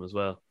attitude of him as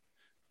well.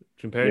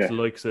 Compared to the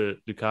likes of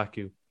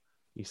Lukaku,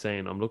 he's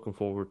saying, I'm looking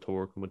forward to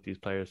working with these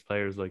players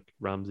like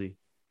Ramsey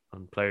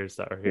and players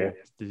that are here,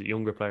 the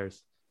younger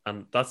players.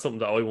 And that's something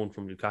that I want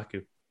from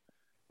Lukaku.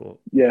 But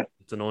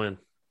it's annoying.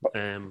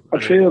 I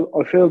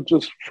feel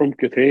just from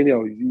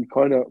Coutinho,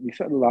 we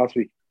said it last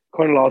week,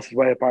 kind of lost his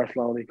way at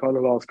Barcelona. He kind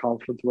of lost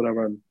confidence,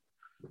 whatever. And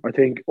I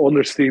think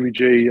under Stevie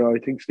G, I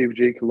think Stevie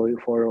G can light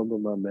a fire on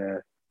them.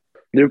 And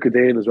Luka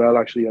Dean as well,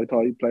 actually. I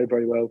thought he played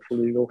very well,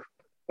 funnily enough.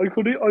 I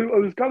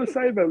was going to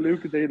say about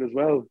Luka Dean as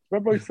well.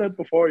 Remember I said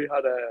before he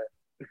had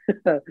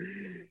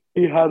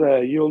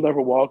a "You'll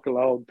Never Walk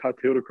Alone"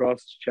 tattooed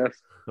across his chest.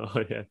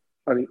 Oh, yeah.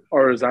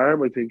 Or his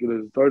arm, I think it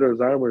is. Either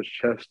his arm or his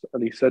chest.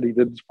 And he said he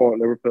didn't support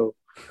Liverpool.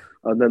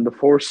 And then the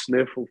first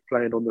sniff of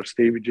playing under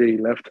Stevie G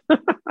left.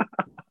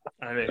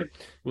 I mean,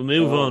 we'll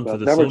move on to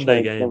the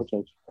Sunday game.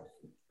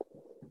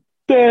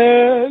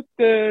 I'm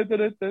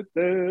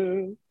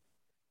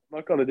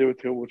not going to do it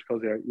too much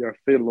because you're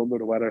feeling under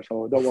the weather,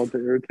 so I don't want to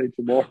irritate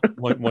you more.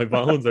 my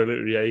bones are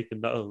literally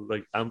aching. That'll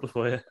like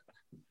amplify it.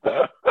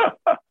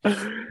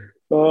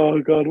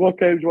 Oh God, what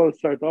game do you want to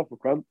start off with,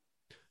 Grant?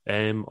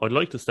 I'd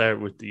like to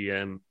start with the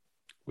 2:00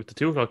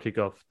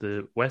 kickoff,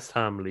 the West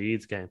Ham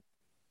Leeds game.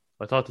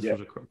 I thought this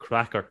was a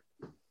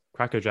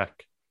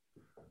crackerjack.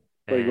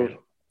 Very good.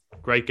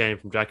 Great game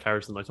from Jack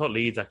Harrison. I thought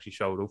Leeds actually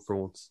showed up for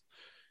once.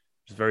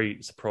 It was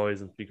very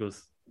surprising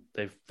because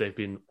they've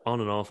been on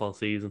and off all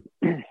season,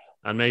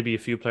 and maybe a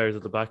few players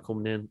at the back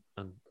coming in.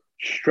 And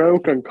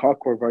Stroke and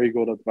Cock were very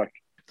good at the back.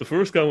 The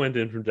first goal went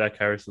in from Jack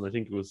Harrison. I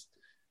think it was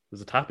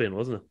a tap in,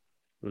 wasn't it?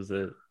 It was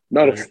a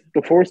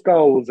the first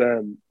goal was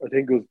I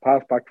think it was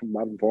passed back from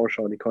Madden Forshaw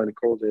and he kind of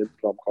curled it into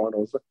the top corner,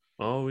 was it?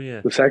 Oh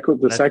yeah. The second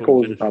was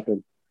a tap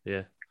in.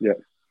 Yeah. Yeah.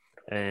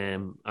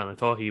 And I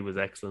thought he was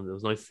excellent. It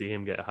was nice to see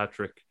him get a hat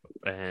trick.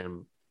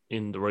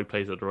 In the right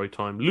place at the right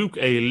time. Luke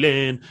A.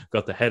 Lane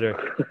got the header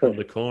from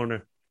the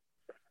corner,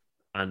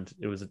 and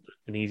it was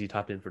an easy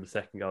tap in for the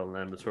second goal, and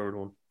then the third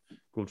one,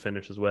 good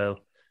finish as well.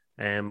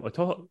 I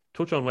thought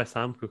touch on West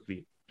Ham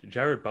quickly.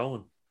 Jared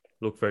Bowen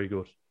looked very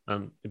good,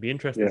 and it'd be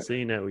interesting to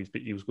see now.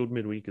 He was good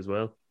midweek as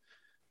well.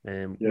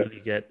 Will he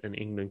get an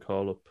England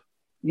call up?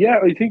 Yeah,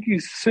 I think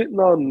he's sitting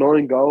on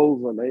 9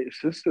 goals and 8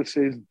 assists this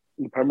season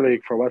in the Premier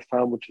League for West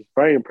Ham, which is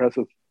very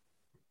impressive.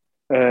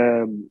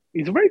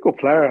 He's a very good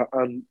player,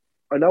 and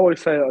I know I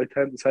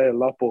tend to say a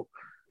lot, but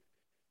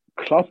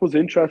Klopp was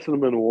interested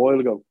in him a while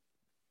ago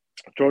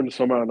during the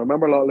summer, and I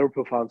remember a lot of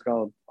Liverpool fans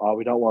going, "Oh,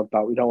 we don't want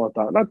that, we don't want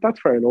that." And that's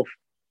fair enough.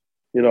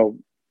 You know,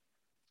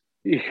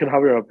 you can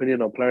have your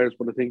opinion on players,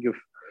 but I think if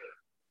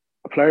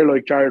a player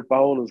like Jared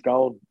Bowen is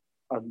gone,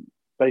 and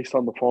based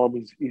on the form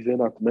he's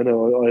in at the minute,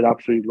 I'd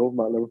absolutely love him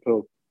at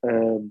Liverpool.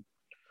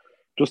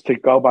 Just to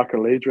go back to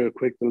Leeds real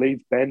quick, the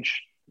Leeds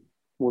bench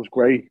was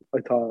great. I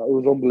thought it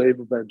was an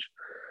unbelievable bench,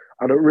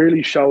 and it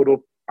really showed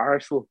up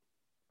Arsenal.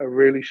 It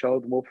really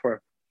showed them up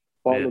for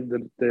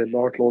bottling the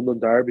North London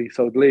derby.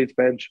 So the Leeds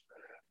bench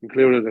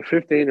included a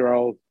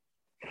 15-year-old,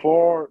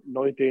 4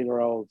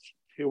 19-year-olds,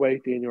 2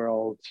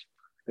 18-year-olds,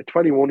 a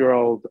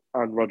 21-year-old,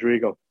 and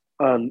Rodrigo.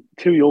 And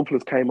 2 young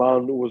fellas came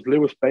on. It was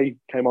Lewis Bate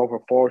came over.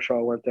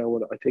 Forshaw went down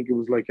with it. I think it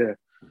was like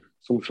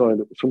some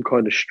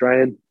kind of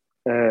strain.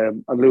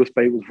 And Lewis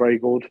Bate was very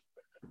good.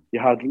 You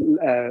had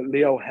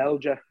Leo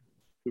Helge,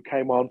 who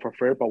came on for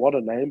Firpa. What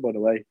a name, by the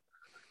way.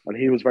 And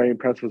he was very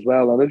impressive as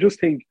well. And I just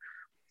think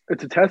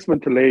it's a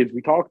testament to Leeds.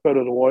 We talked about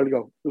it a while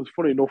ago. It was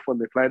funny enough when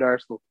they played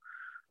Arsenal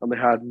and they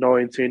had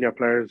 9 senior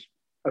players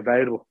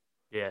available.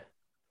 Yeah.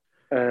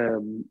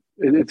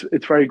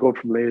 It's very good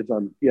from Leeds,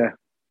 and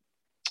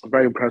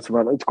very impressive.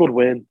 And it's a good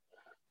win.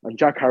 And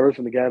Jack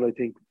Harrison, again, I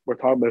think we're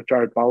talking about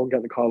Jared Bowen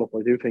getting a call up.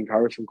 I do think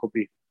Harrison could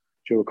be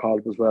due a call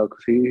up as well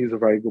because he's a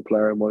very good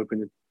player in my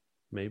opinion.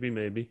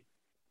 Maybe.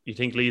 You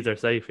think Leeds are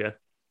safe, yeah?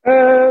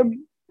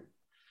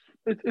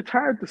 It's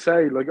hard to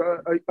say. Like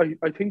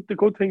I think the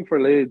good thing for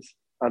Leeds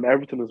and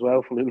Everton as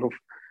well, funnily enough,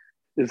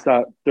 is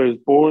that there's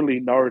Burnley,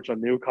 Norwich,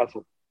 and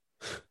Newcastle,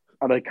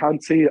 and I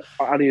can't see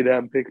any of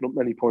them picking up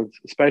many points.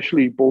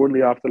 Especially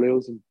Burnley after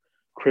losing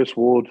Chris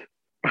Wood,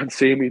 and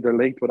seemingly they're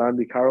linked with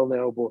Andy Carroll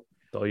now. But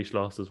Dyche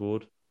lost his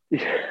Wood.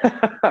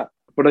 Yeah,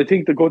 but I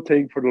think the good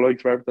thing for the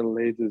likes of Everton and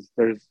Leeds is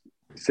there's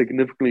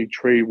significantly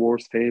 3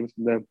 worse teams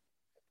than them.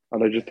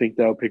 And I just think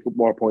they'll pick up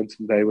more points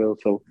than they will.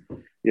 So,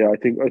 yeah, I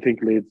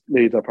think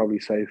Leeds are probably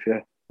safe,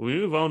 yeah. We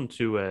move on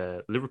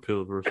to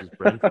Liverpool versus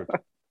Brentford.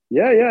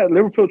 Yeah.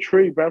 Liverpool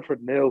 3, Brentford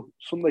 0.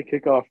 Sunday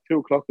kickoff,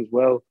 2:00 as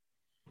well.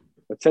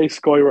 I'd say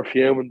Sky were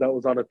fuming that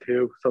was on at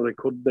 2, so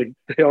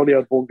they only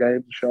had 1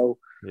 game to show.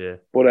 Yeah.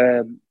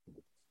 But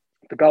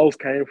the goals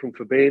came from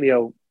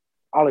Fabinho,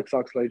 Alex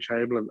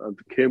Oxlade-Chamberlain, and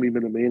Takumi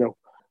Minamino.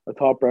 I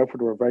thought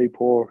Brentford were very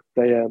poor.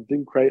 They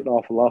didn't create an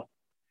awful lot.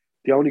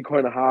 The only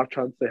kind of half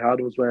chance they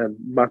had was when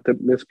Matt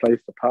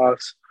misplaced the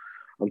pass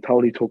and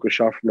Tony took a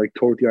shot from like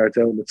 30 yards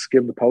out and it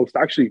skimmed the post.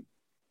 Actually,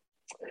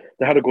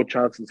 they had a good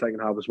chance in the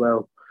second half as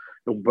well.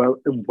 And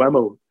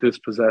Mbeumo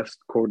dispossessed.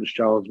 Curtis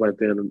Jones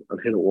went in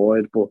and hit it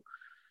wide. But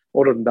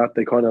other than that,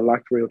 they kind of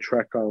lacked real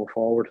track going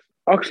forward.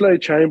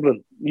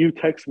 Oxlade-Chamberlain, you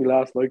texted me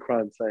last night,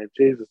 Cran, saying,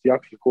 Jesus, the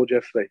Ox was good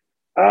yesterday.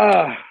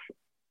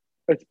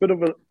 It's a bit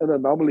of an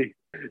anomaly.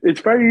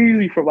 It's very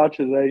easy for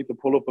matches today to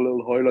pull up a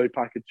little highlight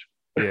package.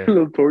 Yeah. A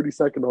little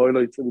 30-second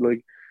highlights and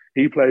like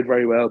he played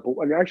very well. But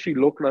when you're actually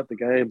looking at the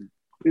game,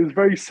 he was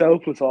very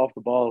selfless off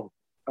the ball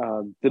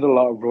and did a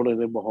lot of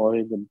running in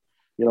behind. And,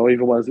 you know,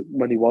 even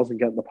when he wasn't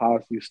getting the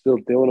pass, he was still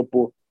doing it.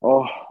 But,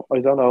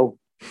 I don't know.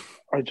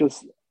 I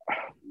just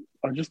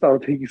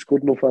don't think he's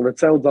good enough. And it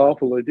sounds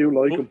awful. I do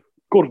like him.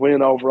 Good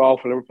win overall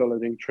for Liverpool, I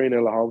think.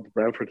 3-0 at home to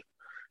Brentford.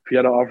 If you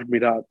had offered me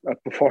that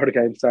before the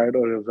game started, I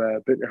would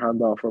have bitten your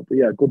hand off it. But,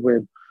 yeah, good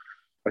win.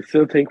 I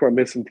still think we're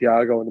missing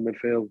Thiago in the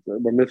midfield.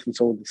 We're missing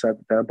someone to set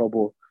the tempo,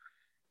 but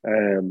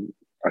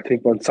I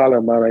think when Salah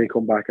and Mane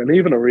come back, and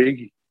even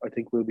Origi, I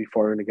think we'll be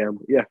firing again.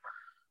 But yeah,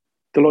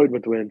 delighted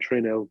with the win,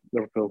 3-0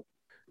 Liverpool.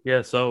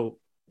 Yeah, so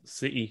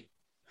City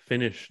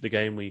finished the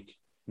game week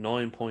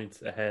 9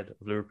 points ahead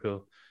of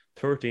Liverpool,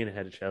 13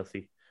 ahead of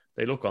Chelsea.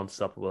 They look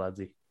unstoppable,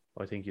 Adzi.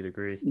 I think you'd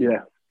agree.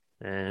 Yeah.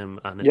 And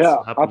it's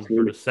happened absolutely.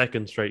 for the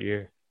second straight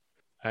year.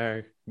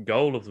 Our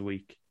goal of the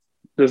week.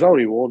 There's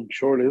only one,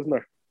 surely, isn't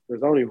there?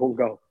 There's only one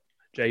goal.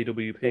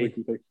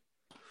 JWP.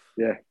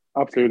 Yeah,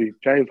 absolutely.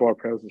 James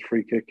Ward-Prowse's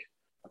free kick.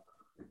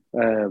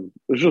 It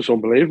was just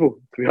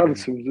unbelievable. To be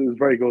honest, it was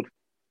very good.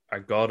 Our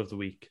God of the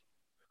week.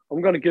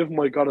 I'm going to give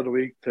my God of the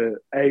week to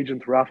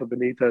Agent Rafa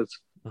Benitez.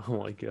 Oh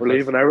my God. For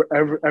leaving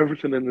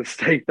everything in the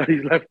state that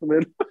he's left them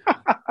in.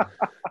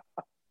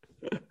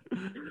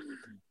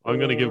 I'm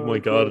going to give my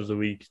God of the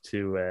week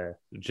to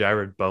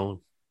Jared Bowen.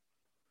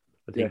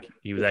 I think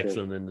he was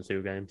excellent in the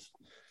 2 games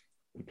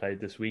we played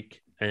this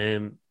week. If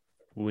I'm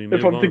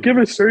to give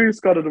a serious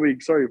God of the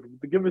week, I'll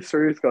give it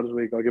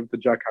to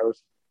Jack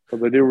Harrison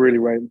because I do really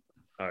rate him.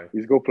 Right.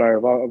 He's a good player.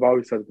 I've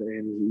always said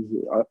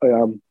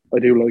it. I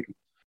do like him.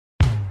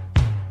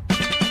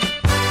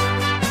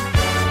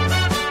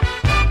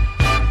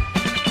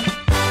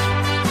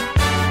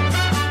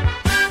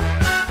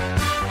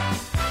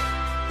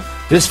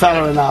 This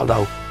fella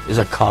Ronaldo is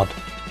a cod.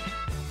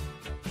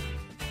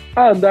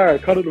 And our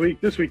cod of the week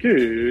this week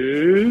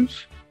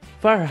is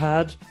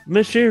Farhad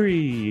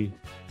Mashiri.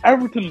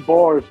 Everton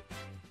board.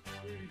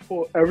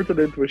 Put Everton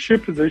into a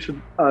shit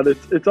position, and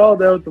it's all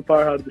down to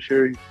Farhad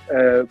Mashiri.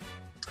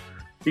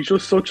 He's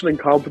just such an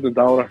incompetent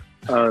owner,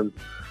 and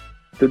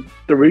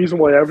the reason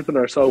why Everton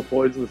are so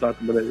poisonous at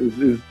the minute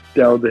is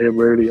down to him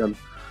really. And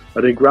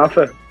I think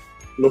Rafa,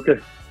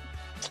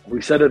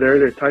 we said it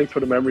earlier, thanks for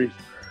the memories,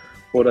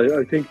 but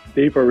I think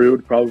the deeper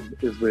root problem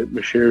is with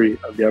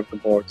Mashiri and the Everton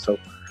board. So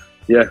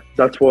yeah,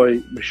 that's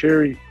why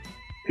Mashiri,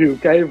 who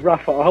gave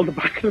Rafa all the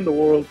backing in the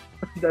world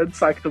and then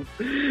sacked him,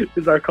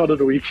 is our cod of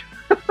the week.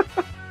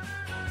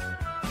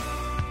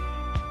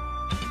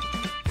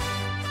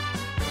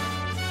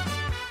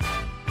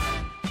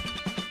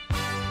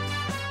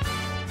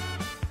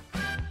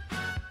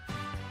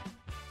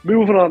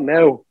 Moving on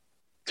now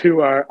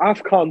to our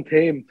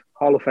AFCON-themed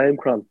Hall of Fame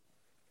crown.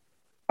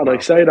 And I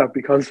say that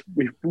because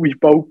we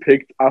both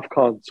picked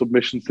AFCON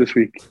submissions this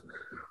week.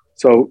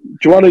 So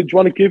do you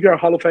want to give your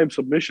Hall of Fame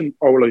submission,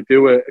 or will I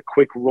do a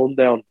quick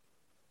rundown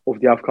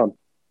of the AFCON?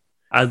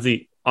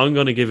 Azzy, I'm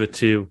going to give it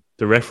to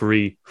the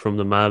referee from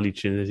the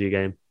Mali-Tunisia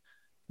game.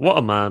 What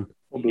a man.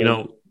 You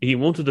know, he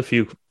wanted a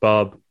few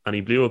bob and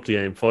he blew up the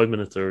game 5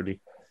 minutes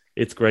early.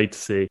 It's great to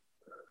see.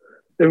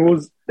 It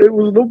was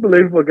an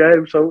unbelievable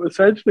game. So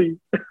essentially,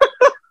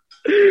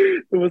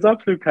 it was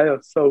absolute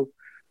chaos. So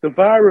the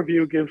VAR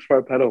review gives for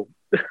a penalty,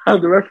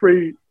 and the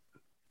referee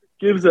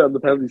gives it, and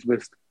the penalty's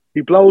missed. He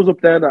blows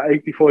up then at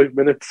 85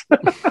 minutes,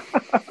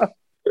 to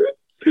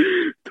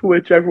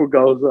which everyone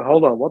goes,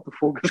 "Hold on, what the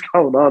fuck is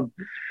going on?"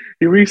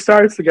 He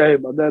restarts the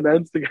game and then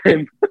ends the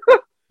game.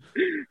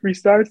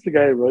 Restarts the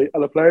game, right,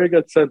 and a player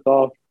gets sent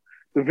off.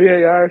 The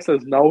VAR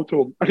says no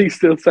to him, and he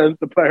still sends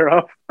the player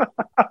off.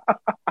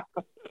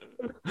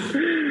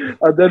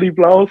 And then he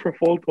blows for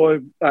full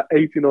time at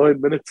 89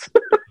 minutes.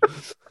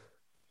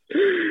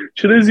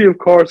 Tunisia, of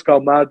course,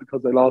 got mad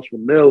because they lost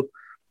 1-0.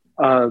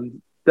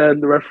 And then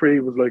the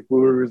referee was like,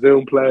 "We will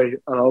resume play."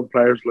 And all the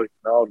players were like,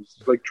 "No,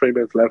 there's like 3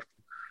 minutes left."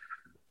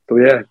 So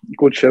yeah,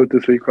 good shout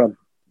this week, Ron.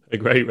 A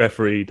great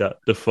referee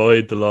that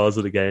defied the laws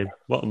of the game.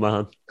 What a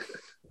man.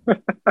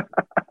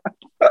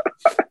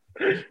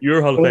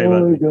 You're Hall of Fame,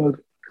 man. Oh my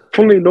God.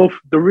 Funnily enough,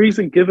 the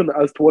reason given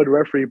as to why the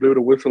referee blew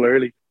the whistle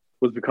early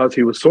was because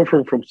he was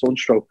suffering from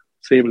sunstroke,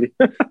 seemingly.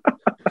 I'm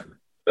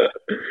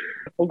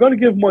going to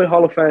give my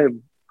Hall of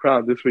Fame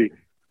crown this week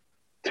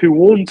to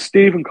one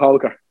Stephen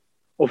Colker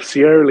of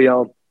Sierra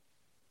Leone.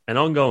 An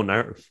ongoing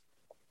narrative.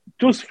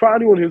 Just for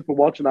anyone who's been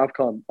watching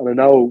AFCON, and I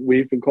know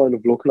we've been kind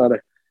of looking at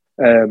it,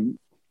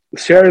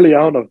 Sierra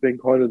Leone have been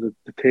kind of the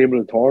team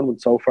of the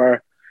tournament so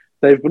far.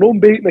 They've been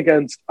unbeaten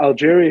against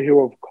Algeria,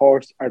 who of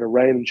course are the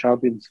reigning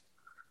champions,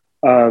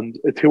 and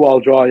a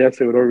 2-2 draw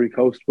yesterday with Ivory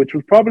Coast, which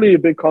was probably a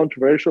bit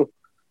controversial.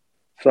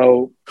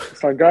 So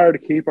Sangare, the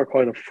keeper,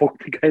 kind of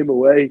fucked the game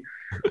away.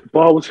 The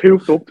ball was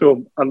hooped up to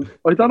him, and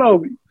I don't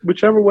know,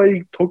 whichever way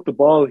he took the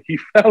ball, he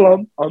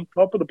fell on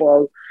top of the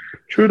ball,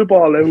 threw the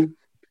ball out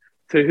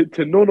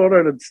to none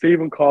other than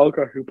Stephen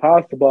Colker, who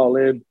passed the ball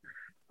in,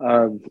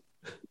 and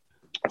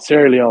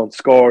Sierra Leone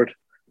scored.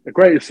 A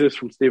great assist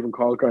from Stephen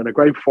Colker and a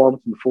great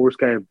performance in the first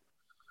game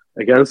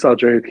against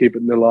Algeria to keep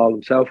it 0-0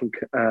 himself,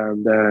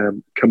 and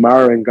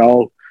Kamara in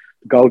goal.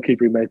 The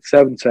goalkeeper made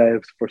 7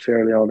 saves for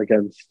Sierra Leone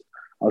against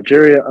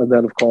Algeria, and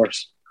then of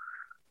course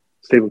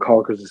Stephen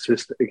Colker's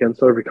assist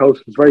against Ivory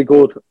Coast was very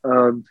good.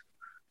 And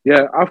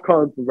yeah,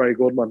 AFCON's been very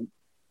good, man.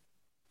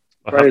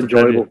 Very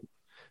enjoyable.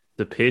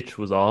 The pitch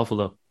was awful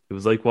though. It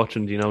was like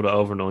watching, the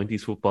over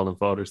 90s football in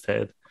Father's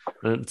Head,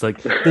 and it's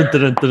like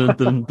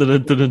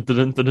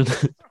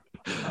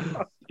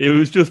it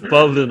was just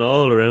bobbling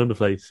all around the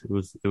place. It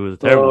was a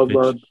terrible pitch.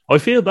 Man. I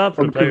feel bad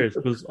for the players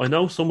because I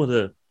know some of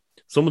the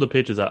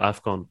pitches at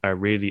AFCON are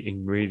really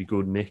in really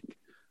good nick,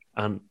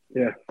 and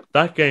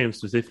that game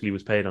specifically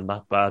was played on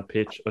that bad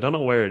pitch. I don't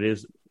know where it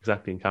is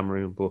exactly in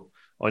Cameroon, but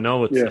I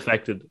know it's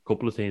affected a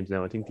couple of teams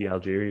now. I think the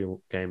Algeria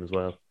game as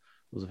well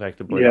was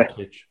affected by that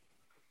pitch.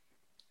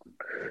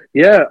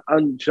 Yeah,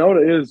 and you know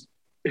what it is?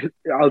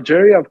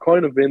 Algeria have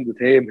kind of been the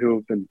team who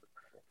have been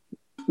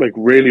like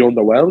really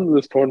underwhelmed in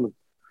this tournament.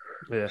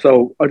 Yeah.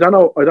 So I don't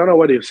know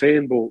what you're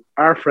saying, but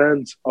our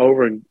friends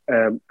over in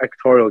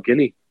Equatorial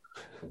Guinea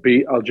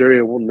beat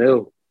Algeria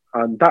 1-0,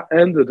 and that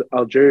ended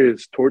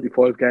Algeria's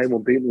 35 game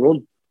unbeaten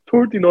run.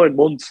 39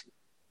 months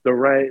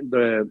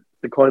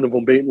the kind of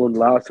unbeaten run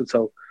lasted.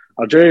 So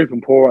Algeria's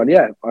been poor, and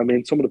yeah, I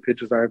mean some of the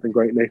pitches aren't been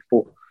great, Nick,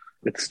 but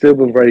it's still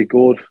been very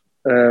good.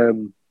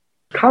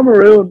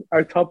 Cameroon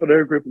are top of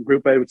their group in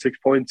Group A with 6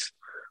 points.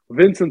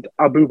 Vincent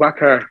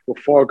Aboubakar with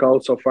 4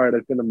 goals so far.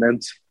 They've been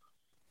immense.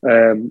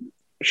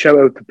 Shout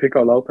out to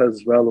Pico Lopez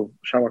as well of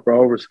Shamrock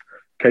Rovers.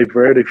 Cape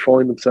Verde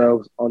find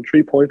themselves on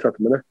 3 points at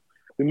the minute.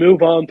 We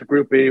move on to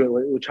Group B,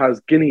 which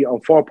has Guinea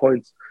on 4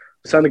 points,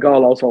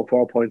 Senegal also on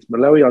 4 points,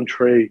 Malawi on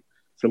 3,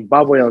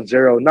 Zimbabwe on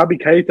 0. Naby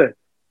Keita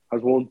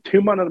has won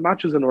 2 man of the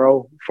matches in a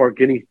row for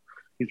Guinea.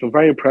 He's been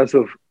very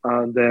impressive.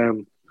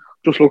 And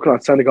just looking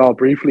at Senegal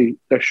briefly,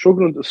 they're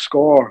struggling to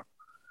score,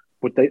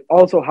 but they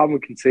also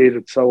haven't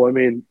conceded. So, I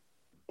mean,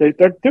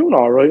 they're doing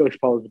all right, I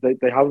suppose, but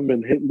they haven't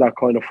been hitting that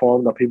kind of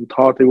form that people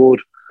thought they would.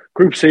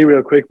 Group C,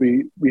 real quick,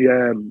 we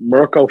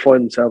Morocco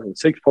find themselves on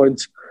 6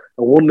 points,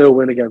 a 1-0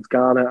 win against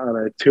Ghana and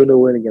a 2-0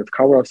 win against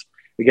Comoros.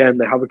 Again,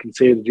 they haven't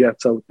conceded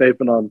yet, so they've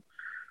been on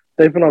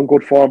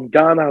good form.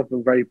 Ghana have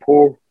been very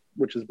poor,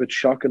 which is a bit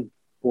shocking,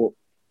 but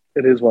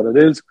it is what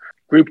it is.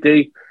 Group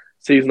D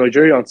sees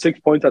Nigeria on 6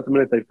 points at the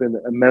minute. They've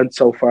been immense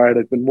so far.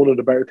 They've been one of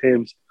the better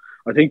teams.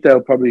 I think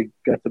they'll probably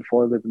get to the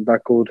final. They've been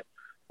that good.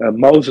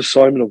 Moses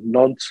Simon of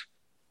Nantes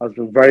has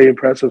been very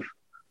impressive.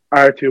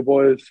 Our 2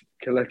 boys,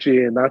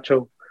 Kelechi and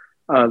Nacho,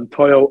 and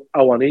Toyo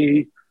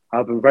Awaniyi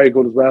have been very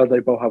good as well. They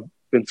both have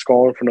been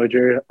scoring for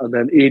Nigeria. And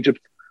then Egypt,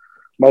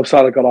 Mo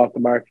Salah got off the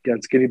mark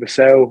against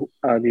Guinea-Bissau,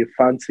 and you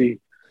fancy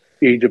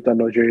Egypt and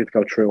Nigeria to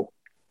go through.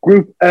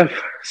 Group F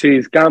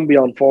sees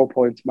Gambia on 4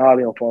 points,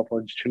 Mali on 4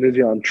 points,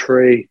 Tunisia on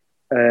 3.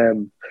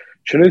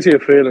 Tunisia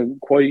feeling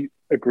quite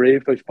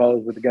aggrieved, I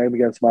suppose, with the game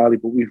against Mali,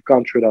 but we've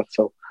gone through that.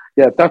 So,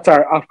 yeah, that's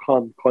our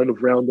AFCON kind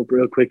of roundup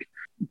real quick.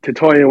 To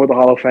tie in with the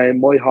Hall of Fame,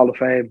 my Hall of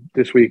Fame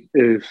this week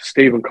is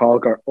Stephen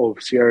Colker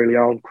of Sierra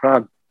Leone.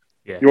 Cran,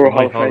 yeah, your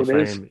Hall of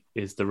Fame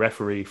is the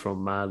referee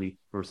from Mali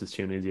versus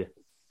Tunisia.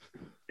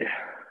 Yeah,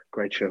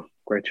 great show.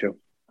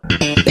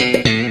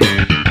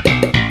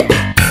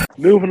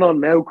 Moving on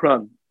now,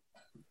 Cran,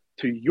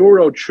 to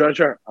Euro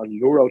Treasure and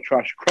Euro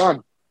Trash.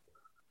 Cran,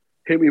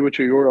 hit me with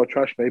your Euro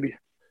Trash, baby.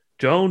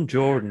 Joan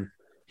Jordan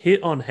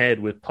hit on head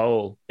with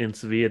pole in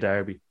Sevilla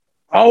derby.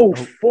 Oh,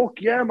 fuck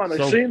yeah, man.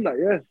 I've seen that,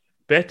 yeah.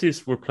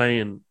 Betis were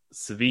playing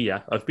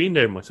Sevilla. I've been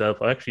there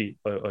myself. I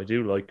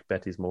do like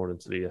Betis more than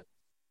Sevilla.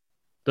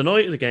 The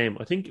night of the game,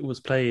 I think it was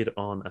played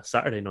on a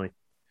Saturday night.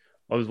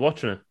 I was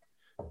watching it.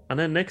 And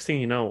then next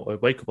thing you know, I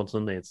wake up on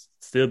Sunday, it's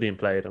still being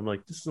played. I'm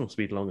like, this must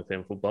be the longest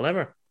game of football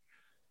ever.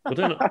 But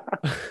then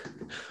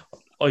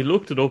I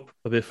looked it up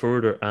a bit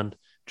further, and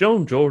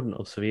Joan Jordan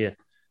of Sevilla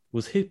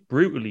was hit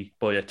brutally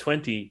by a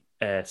 20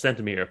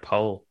 centimetre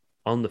pole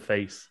on the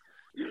face.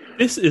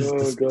 This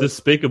is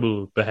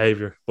despicable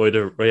behaviour by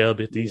the Real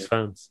Betis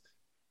fans.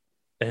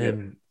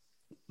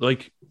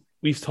 Like,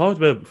 we've talked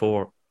about it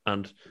before,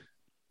 and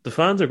the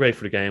fans are great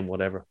for the game,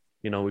 whatever.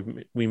 You know,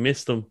 we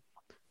missed them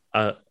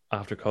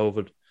after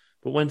COVID.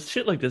 But when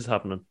shit like this is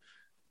happening,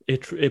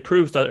 it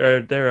proves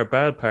that there are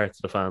bad parts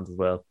of the fans as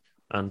well.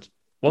 And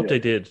what they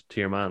did to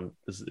your man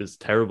is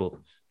terrible.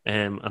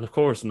 And of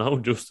course, no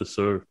justice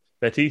served.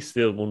 Betis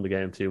still won the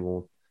game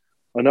 2-1.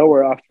 I know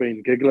we're after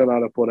being giggling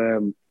at it, but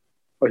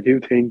I do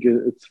think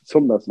it's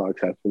something that's not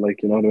acceptable.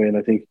 Like, you know what I mean?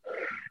 I think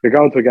you're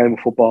going to a game of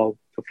football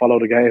to follow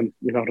the game,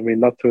 you know what I mean?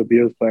 Not to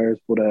abuse players,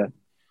 but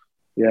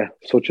yeah,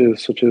 such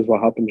is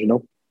what happens, you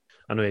know?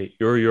 Anyway,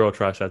 your Euro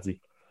Trash, Adzi.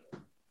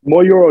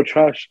 My Euro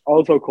Trash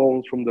also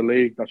comes from the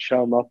league that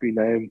shall not be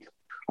named,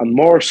 and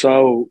more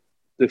so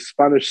the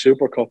Spanish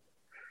Super Cup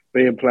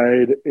being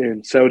played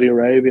in Saudi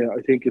Arabia.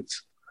 I think it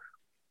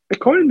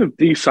kind of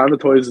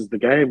desanitizes the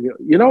game.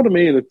 You know what I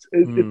mean?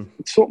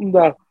 It's something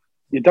that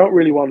you don't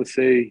really want to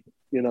see.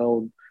 You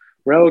know,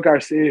 Raul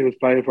Garcia, who's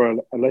playing for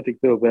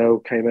Athletic Bilbao,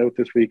 came out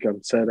this week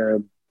and said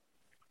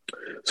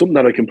something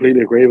that I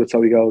completely agree with.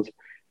 So he goes,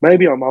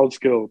 maybe I'm old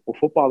school, but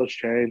football has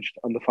changed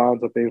and the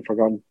fans have been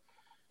forgotten.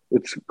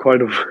 It's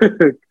kind of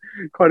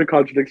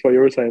contradicts what you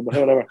were saying, but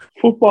whatever.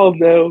 Football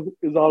now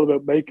is all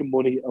about making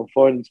money and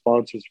finding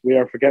sponsors. We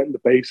are forgetting the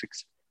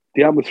basics,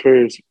 the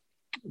atmospheres,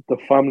 the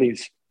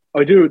families.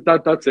 I do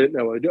that's it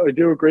now. I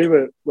do agree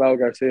with Raul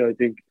Garcia, I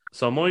think.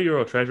 So my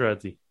Euro Treasure,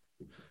 Eddie,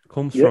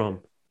 comes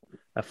from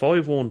a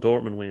 5-1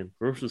 Dortmund win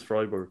versus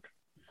Freiburg.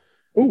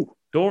 Oh,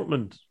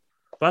 Dortmund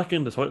back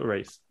in the title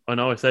race. I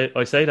know I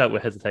say that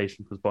with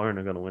hesitation because Bayern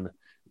are going to win it,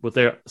 but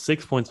they're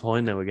 6 points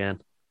behind now again.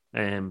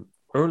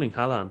 Erling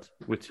Haaland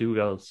with 2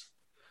 goals,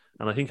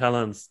 and I think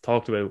Haaland's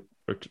talked about,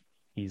 or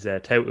he's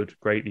touted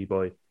greatly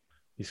by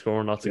he's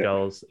scoring lots of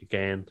goals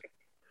again.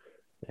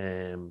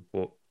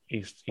 But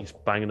he's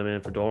banging them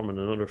in for Dortmund,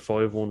 another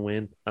 5-1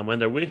 win. And when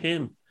they're with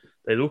him,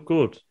 they look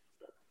good.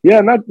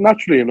 Yeah,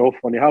 naturally enough,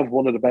 when you have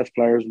one of the best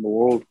players in the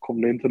world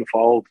coming into the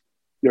fold,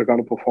 you're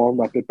going to perform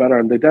that bit better.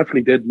 And they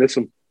definitely did miss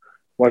him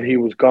when he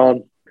was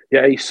gone.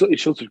 Yeah, he's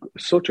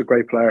such a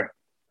great player.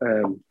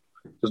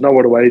 There's no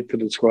other way to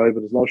describe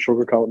it. There's no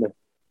sugarcoating it.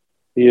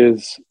 He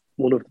is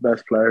one of the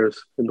best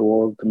players in the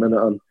world at the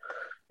minute. And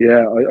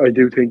yeah, I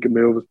do think a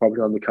move is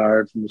probably on the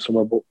cards in the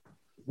summer. But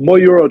my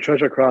Euro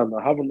treasure crown,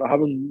 I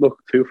haven't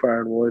looked too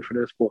far and wide for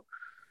this, but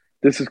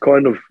this is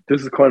kind of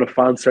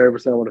fan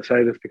service. I want to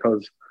say this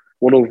because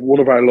one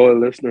of our loyal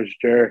listeners,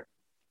 Jer,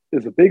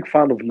 is a big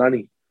fan of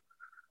Nani.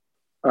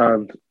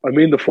 And I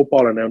mean the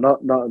footballer now,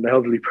 not an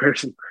elderly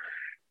person.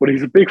 But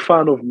he's a big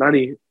fan of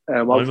Nani.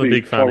 I'm a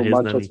big fan of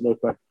his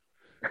Manchester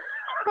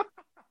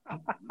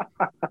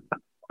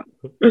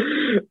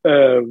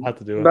had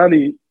to do it.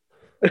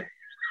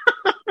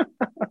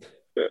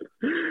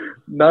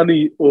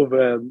 Nani of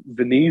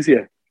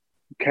Venezia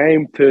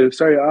came to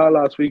Serie A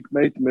last week,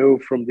 made the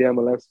move from the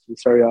MLS to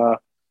Serie A.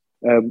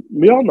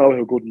 We all know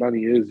how good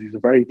Nani is. He's a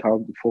very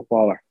talented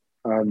footballer.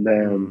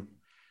 And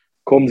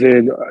comes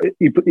in,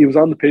 he was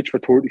on the pitch for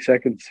 30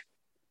 seconds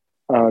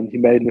and he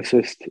made an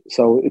assist.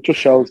 So it just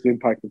shows the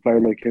impact a player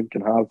like him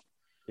can have.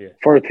 Yeah.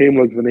 For a team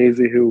like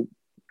Venezia, who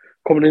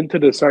coming into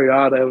the Serie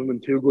A, they haven't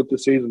been too good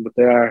this season, but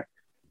they are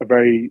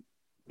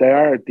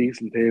a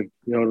decent team.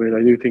 You know what I mean?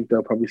 I do think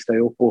they'll probably stay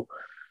up. But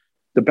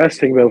the best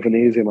thing about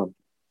Venezia, man,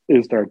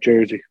 is their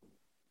jersey,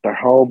 their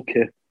home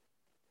kit,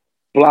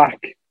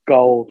 black,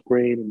 gold,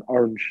 green, and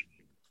orange.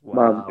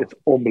 Wow. Man, it's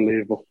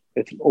unbelievable.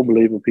 It's an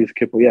unbelievable piece of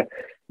kit. But yeah,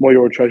 my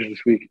Euro treasure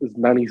this week is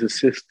Nani's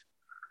assist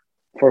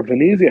for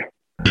Venezia.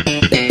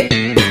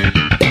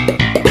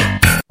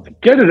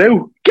 Get it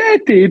out!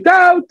 Get it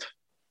out!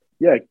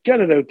 Yeah,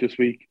 get it out this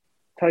week.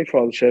 Thanks for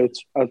all the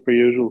shouts, as per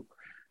usual.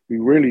 We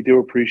really do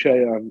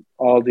appreciate it and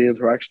all the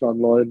interaction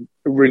online.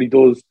 It really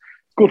does.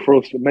 It's good for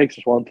us. It makes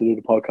us want to do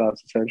the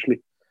podcast,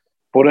 essentially.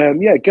 But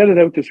yeah, get it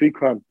out this week,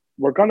 Cran.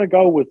 We're going to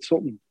go with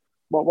something.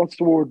 What's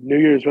the word? New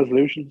Year's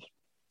resolutions?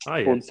 Oh,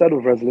 yeah. But instead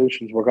of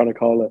resolutions, we're going to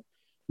call it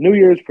New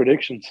Year's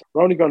predictions.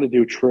 We're only going to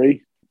do 3.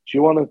 Do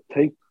you want to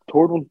take the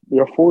third one?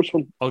 Your first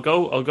one? I'll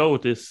go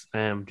with this.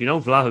 Do you know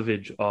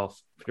Vlahovic of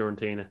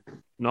Fiorentina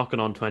knocking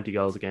on 20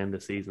 goals again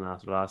this season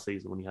after last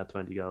season when he had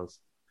 20 goals?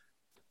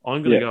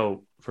 I'm going to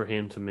go for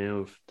him to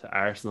move to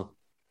Arsenal.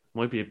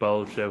 Might be a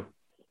bold show.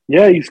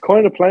 Yeah, he's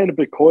kind of playing a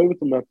bit coy with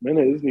them at the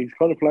minute, isn't he? He's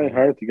kind of playing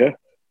hard to get.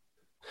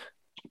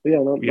 But yeah,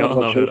 we all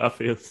know how that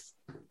feels.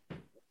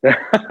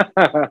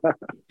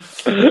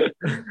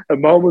 A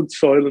moment of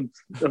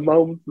silence for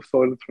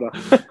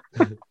that.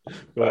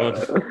 Go on.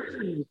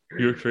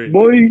 You're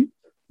true.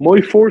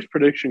 My first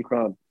prediction,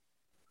 Cran,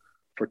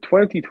 for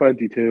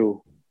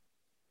 2022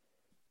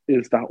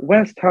 is that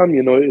West Ham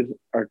United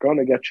are going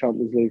to get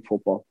Champions League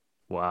football.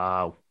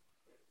 Wow.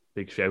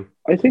 Big show.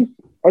 I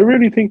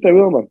really think they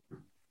will, man.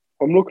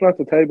 I'm looking at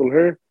the table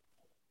here.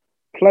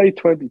 Play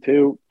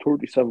 22,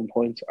 37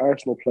 points.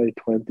 Arsenal play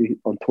 20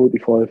 on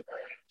 35.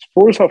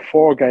 Spurs have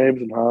 4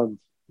 games in hand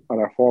and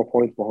are 4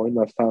 points behind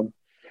West Ham.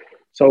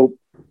 So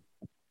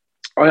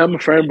I am a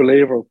firm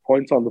believer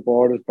points on the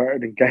board is better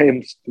than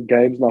games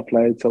not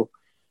played. So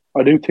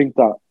I do think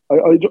that.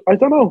 I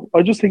don't know.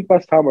 I just think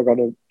West Ham are going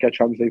to get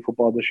Champions League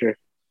football this year.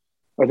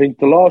 I think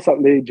the loss at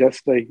home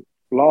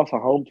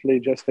to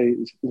Leeds yesterday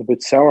is a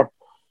bit sour.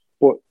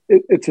 But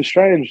it's a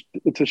strange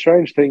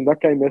thing.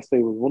 That game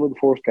yesterday was one of the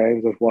first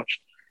games I've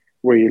watched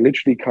where you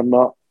literally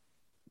cannot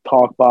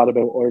talk bad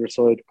about either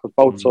side because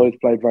both sides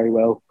played very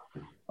well.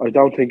 I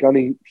don't think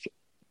either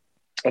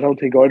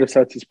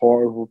set of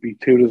supporters would be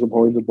too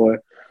disappointed by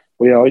it.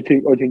 But yeah, I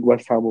think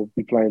West Ham will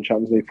be playing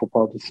Champions League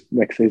football this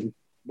next season.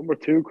 Number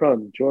 2, Cran,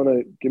 do you want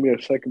to give me a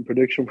second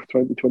prediction for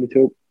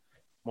 2022?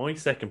 My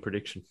second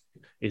prediction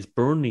is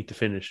Burnley to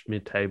finish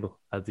mid-table.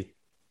 I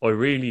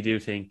really do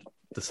think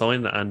the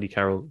sign that Andy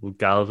Carroll will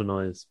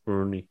galvanise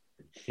Burnley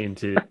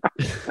into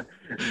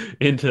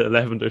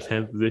 11th or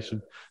 10th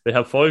position. They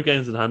have 5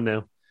 games in hand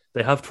now.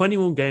 They have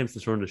 21 games to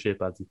turn the ship,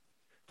 Adzi.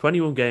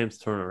 21 games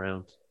to turn it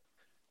around.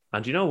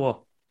 And you know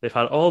what? They've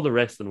had all the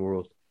rest in the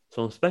world.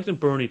 So I'm expecting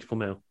Burnley to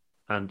come out.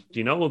 And do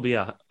you know who will be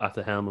at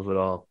the helm of it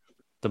all?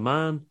 The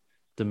man,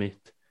 the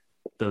myth,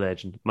 the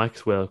legend,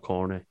 Maxwell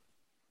Cornet.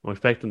 I'm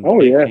expecting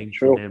big things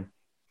from him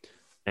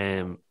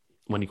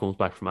when he comes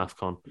back from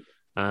AFCON.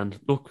 And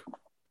look,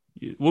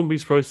 you wouldn't be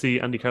surprised to see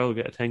Andy Carroll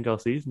get a 10-goal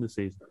season this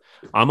season.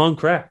 I'm on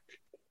crack.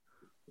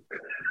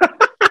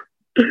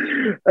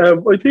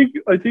 I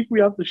think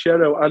we have to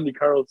shout out Andy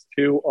Carroll's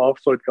 2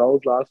 offside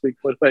goals last week.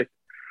 But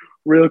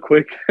real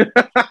quick,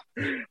 I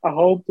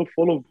hope the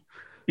Fulham.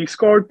 He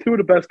scored 2 of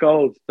the best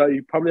goals that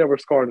he probably ever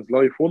scored in his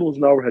life. One was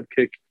an overhead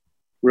kick,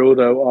 ruled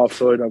out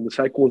offside, and the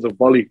second was a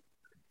volley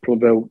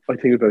from about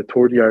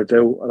 30 yards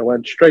out, and it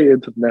went straight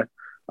into the net.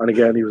 And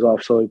again, he was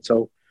offside.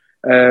 So,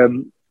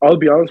 I'll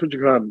be honest with you,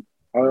 Graham.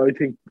 I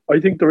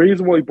think the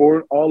reason why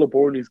all of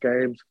Burnley's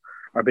games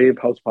are being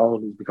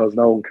postponed is because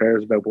no one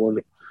cares about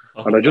Burnley.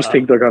 And I just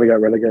think they're going to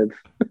get relegated.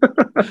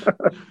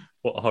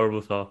 What a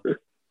horrible thought.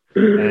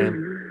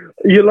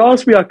 You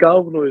lost me at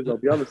galvanised, I'll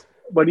be honest.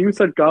 When you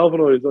said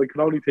galvanised, I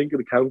can only think of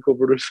the Chemical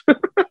Brothers.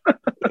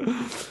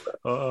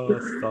 Oh,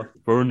 stop.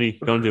 Burnley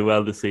going to do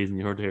well this season.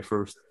 You heard it here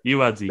first. You,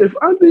 Adzi. If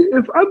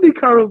Andy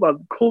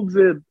Carrollman comes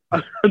in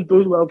and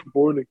does well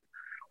for Burnley,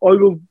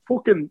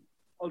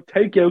 I'll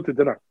take you out to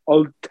dinner.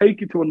 I'll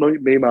take you to a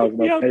night Maymas.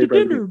 Take you out to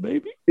dinner,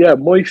 baby. Yeah,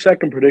 my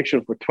second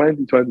prediction for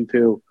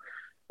 2022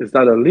 is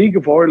that a League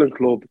of Ireland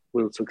club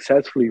will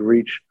successfully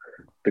reach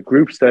the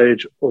group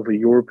stage of a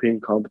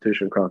European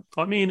competition.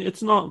 I mean,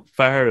 it's not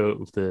far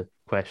out of the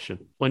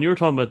question. When you were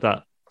talking about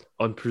that,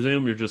 I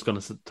presume you're just going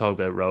to talk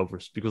about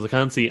Rovers, because I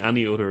can't see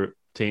any other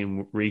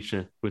team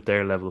reaching it with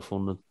their level of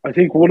funding. I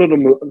think one of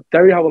them,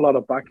 Derry have a lot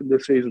of backing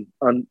this season.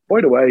 And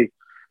by the way,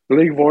 the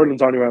League of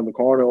Ireland's only around the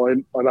corner.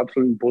 I'm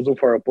absolutely buzzing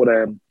for it. But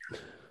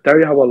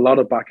Derry have a lot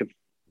of backing.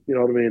 You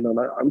know what I mean? And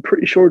I'm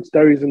pretty sure it's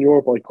Derry's in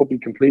Europe. I could be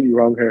completely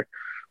wrong here.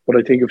 But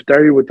I think if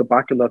Derry, with the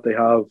backing that they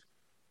have,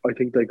 I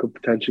think they could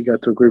potentially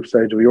get to a group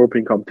stage of a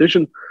European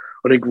competition.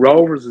 I think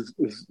Rovers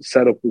is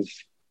set up as,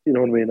 you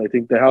know what I mean? I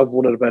think they have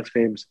one of the best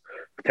teams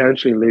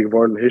potentially in League of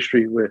Ireland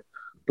history, with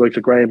the likes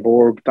of Graham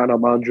Borg, Dan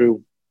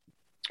O'Mandrew,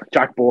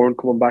 Jack Bourne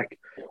coming back.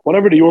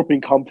 Whatever the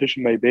European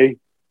competition may be,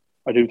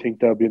 I do think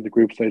they'll be in the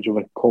group stage of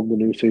it come the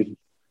new season.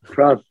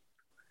 Fran,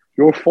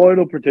 your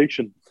final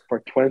prediction for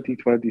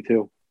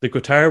 2022. The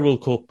Qatar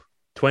World Cup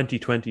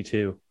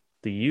 2022.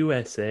 The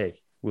USA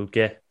will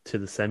get to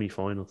the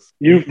semi-finals.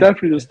 You've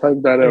definitely just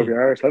taken that out of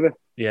your arse, have you?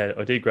 Yeah,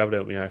 I did grab it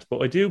out of my arse,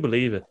 but I do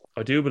believe it.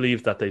 I do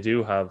believe that they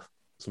do have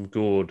some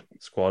good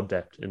squad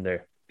depth in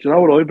there. Do you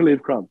know what I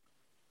believe, Cram?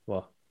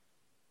 What?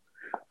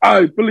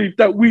 I believe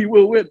that we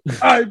will win.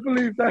 I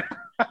believe that.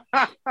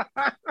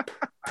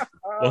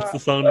 What's the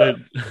song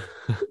then?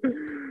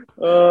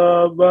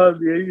 Oh, man,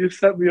 yeah, you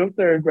set me up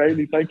there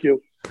greatly. Thank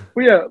you.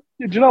 But yeah,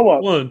 do you know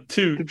what? 1,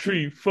 2,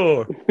 3,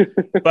 4.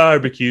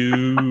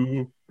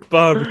 Barbecue.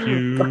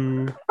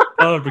 Barbecue.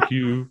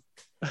 Barbecue.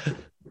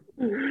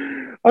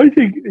 I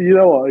think, you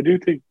know what? I do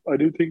think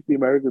the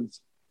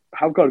Americans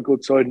have got a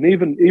good side, and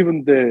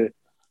even the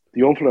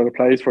young fella that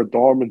plays for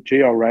Dortmund,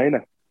 Gio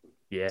Reyna.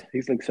 Yeah,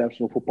 he's an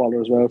exceptional footballer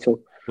as well.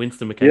 So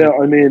Winston McKennie. Yeah,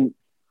 I mean,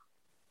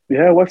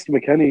 Winston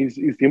McKennie,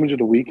 he's the image of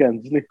the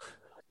weekend, isn't he?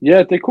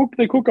 Yeah, they could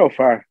go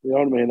far. You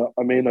know what I mean?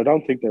 I mean, I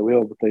don't think they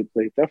will, but they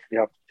definitely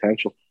have the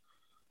potential.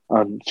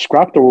 And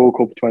scrap the World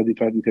Cup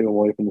 2022 in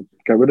my opinion.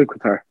 Get rid of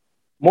Qatar.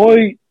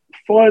 My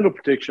final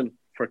prediction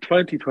for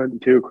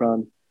 2022,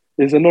 Cran,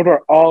 is another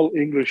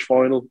all-English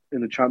final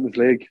in the Champions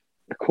League.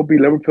 It could be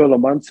Liverpool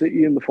and Man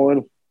City in the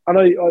final. And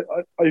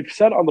I've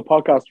said on the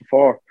podcast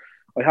before,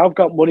 I have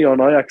got money on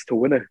Ajax to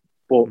win it,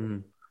 but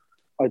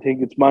I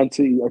think it's Man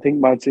City. I think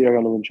Man City are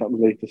going to win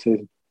Champions League this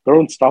season. They're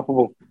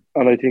unstoppable.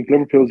 And I think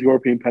Liverpool's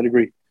European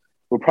pedigree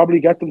will probably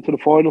get them to the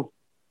final.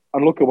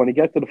 And look, when you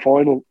get to the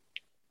final,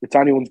 it's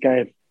anyone's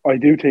game. I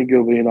do think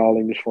it'll be an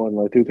all-English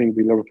final. I do think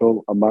it'll be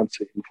Liverpool and Man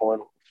City in the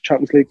final.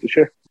 Champions League this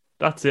year.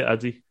 That's it,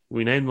 Adzi.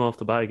 We named them off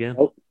the bat again.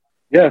 Oh,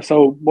 yeah,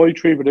 so my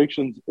three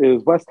predictions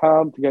is West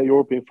Ham to get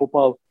European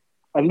football,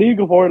 a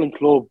League of Ireland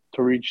club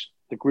to reach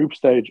the group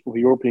stage of a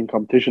European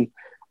competition,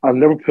 and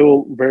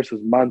Liverpool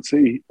versus Man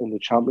City in the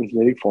Champions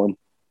League final.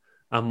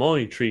 And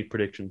my three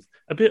predictions,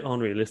 a bit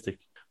unrealistic.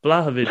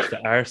 Vlahovic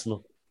to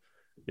Arsenal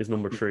is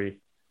number 3.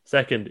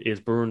 Second is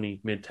Burnley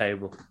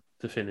mid-table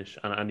to finish,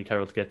 and Andy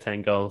Carroll to get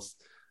 10 goals.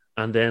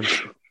 And then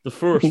the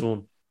first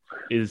one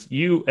is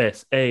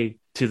USA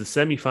to the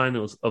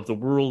semi-finals of the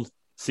World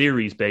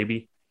Series,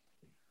 baby.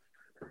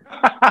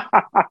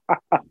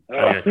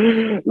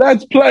 Anyway.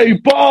 Let's play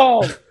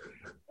ball!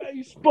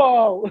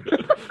 Baseball!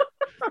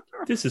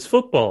 This is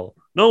football.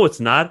 No, it's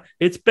not.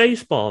 It's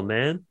baseball,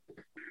 man.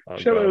 Oh,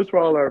 shout out to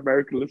all our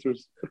American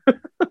listeners.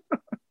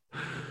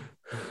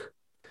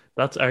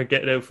 That's our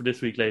get out for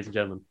this week, ladies and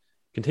gentlemen.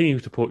 Continue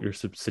to put your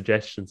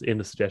suggestions in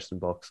the suggestion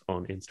box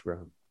on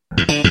Instagram.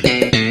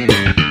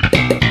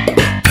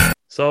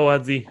 So,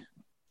 Adzi,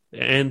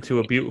 end to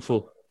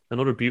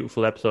another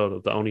beautiful episode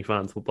of the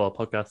OnlyFans Football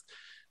Podcast,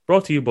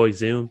 brought to you by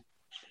Zoom.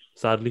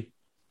 Sadly,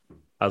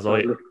 as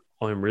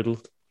I'm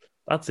riddled.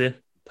 That's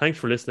it. Thanks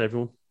for listening,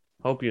 everyone.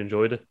 Hope you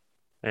enjoyed it,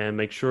 and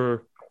make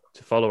sure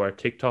to follow our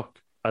TikTok.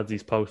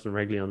 Adzi's posting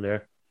regularly on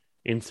there.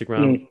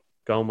 Instagram,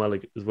 going well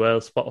as well.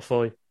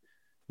 Spotify,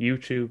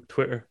 YouTube,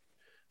 Twitter.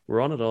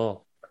 We're on it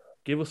all.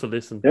 Give us a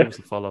listen, give us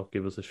a follow,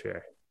 give us a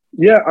share.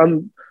 Yeah,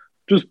 and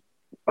just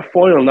a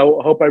final note.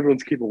 I hope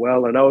everyone's keeping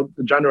well. I know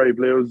the January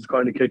blues is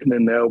kind of kicking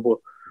in now, but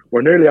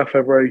we're nearly at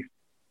February.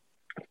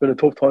 It's been a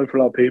tough time for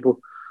a lot of people.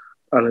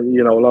 And,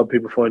 you know, a lot of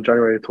people find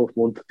January a tough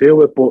month to deal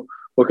with. But,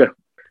 okay,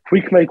 if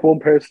we can make one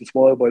person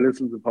smile by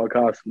listening to the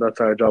podcast, and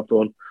that's our job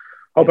done.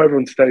 Hope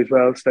everyone stays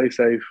well, stay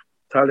safe.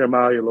 Tell your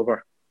ma you love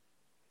her.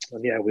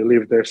 And, yeah, we'll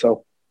leave it there,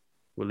 so.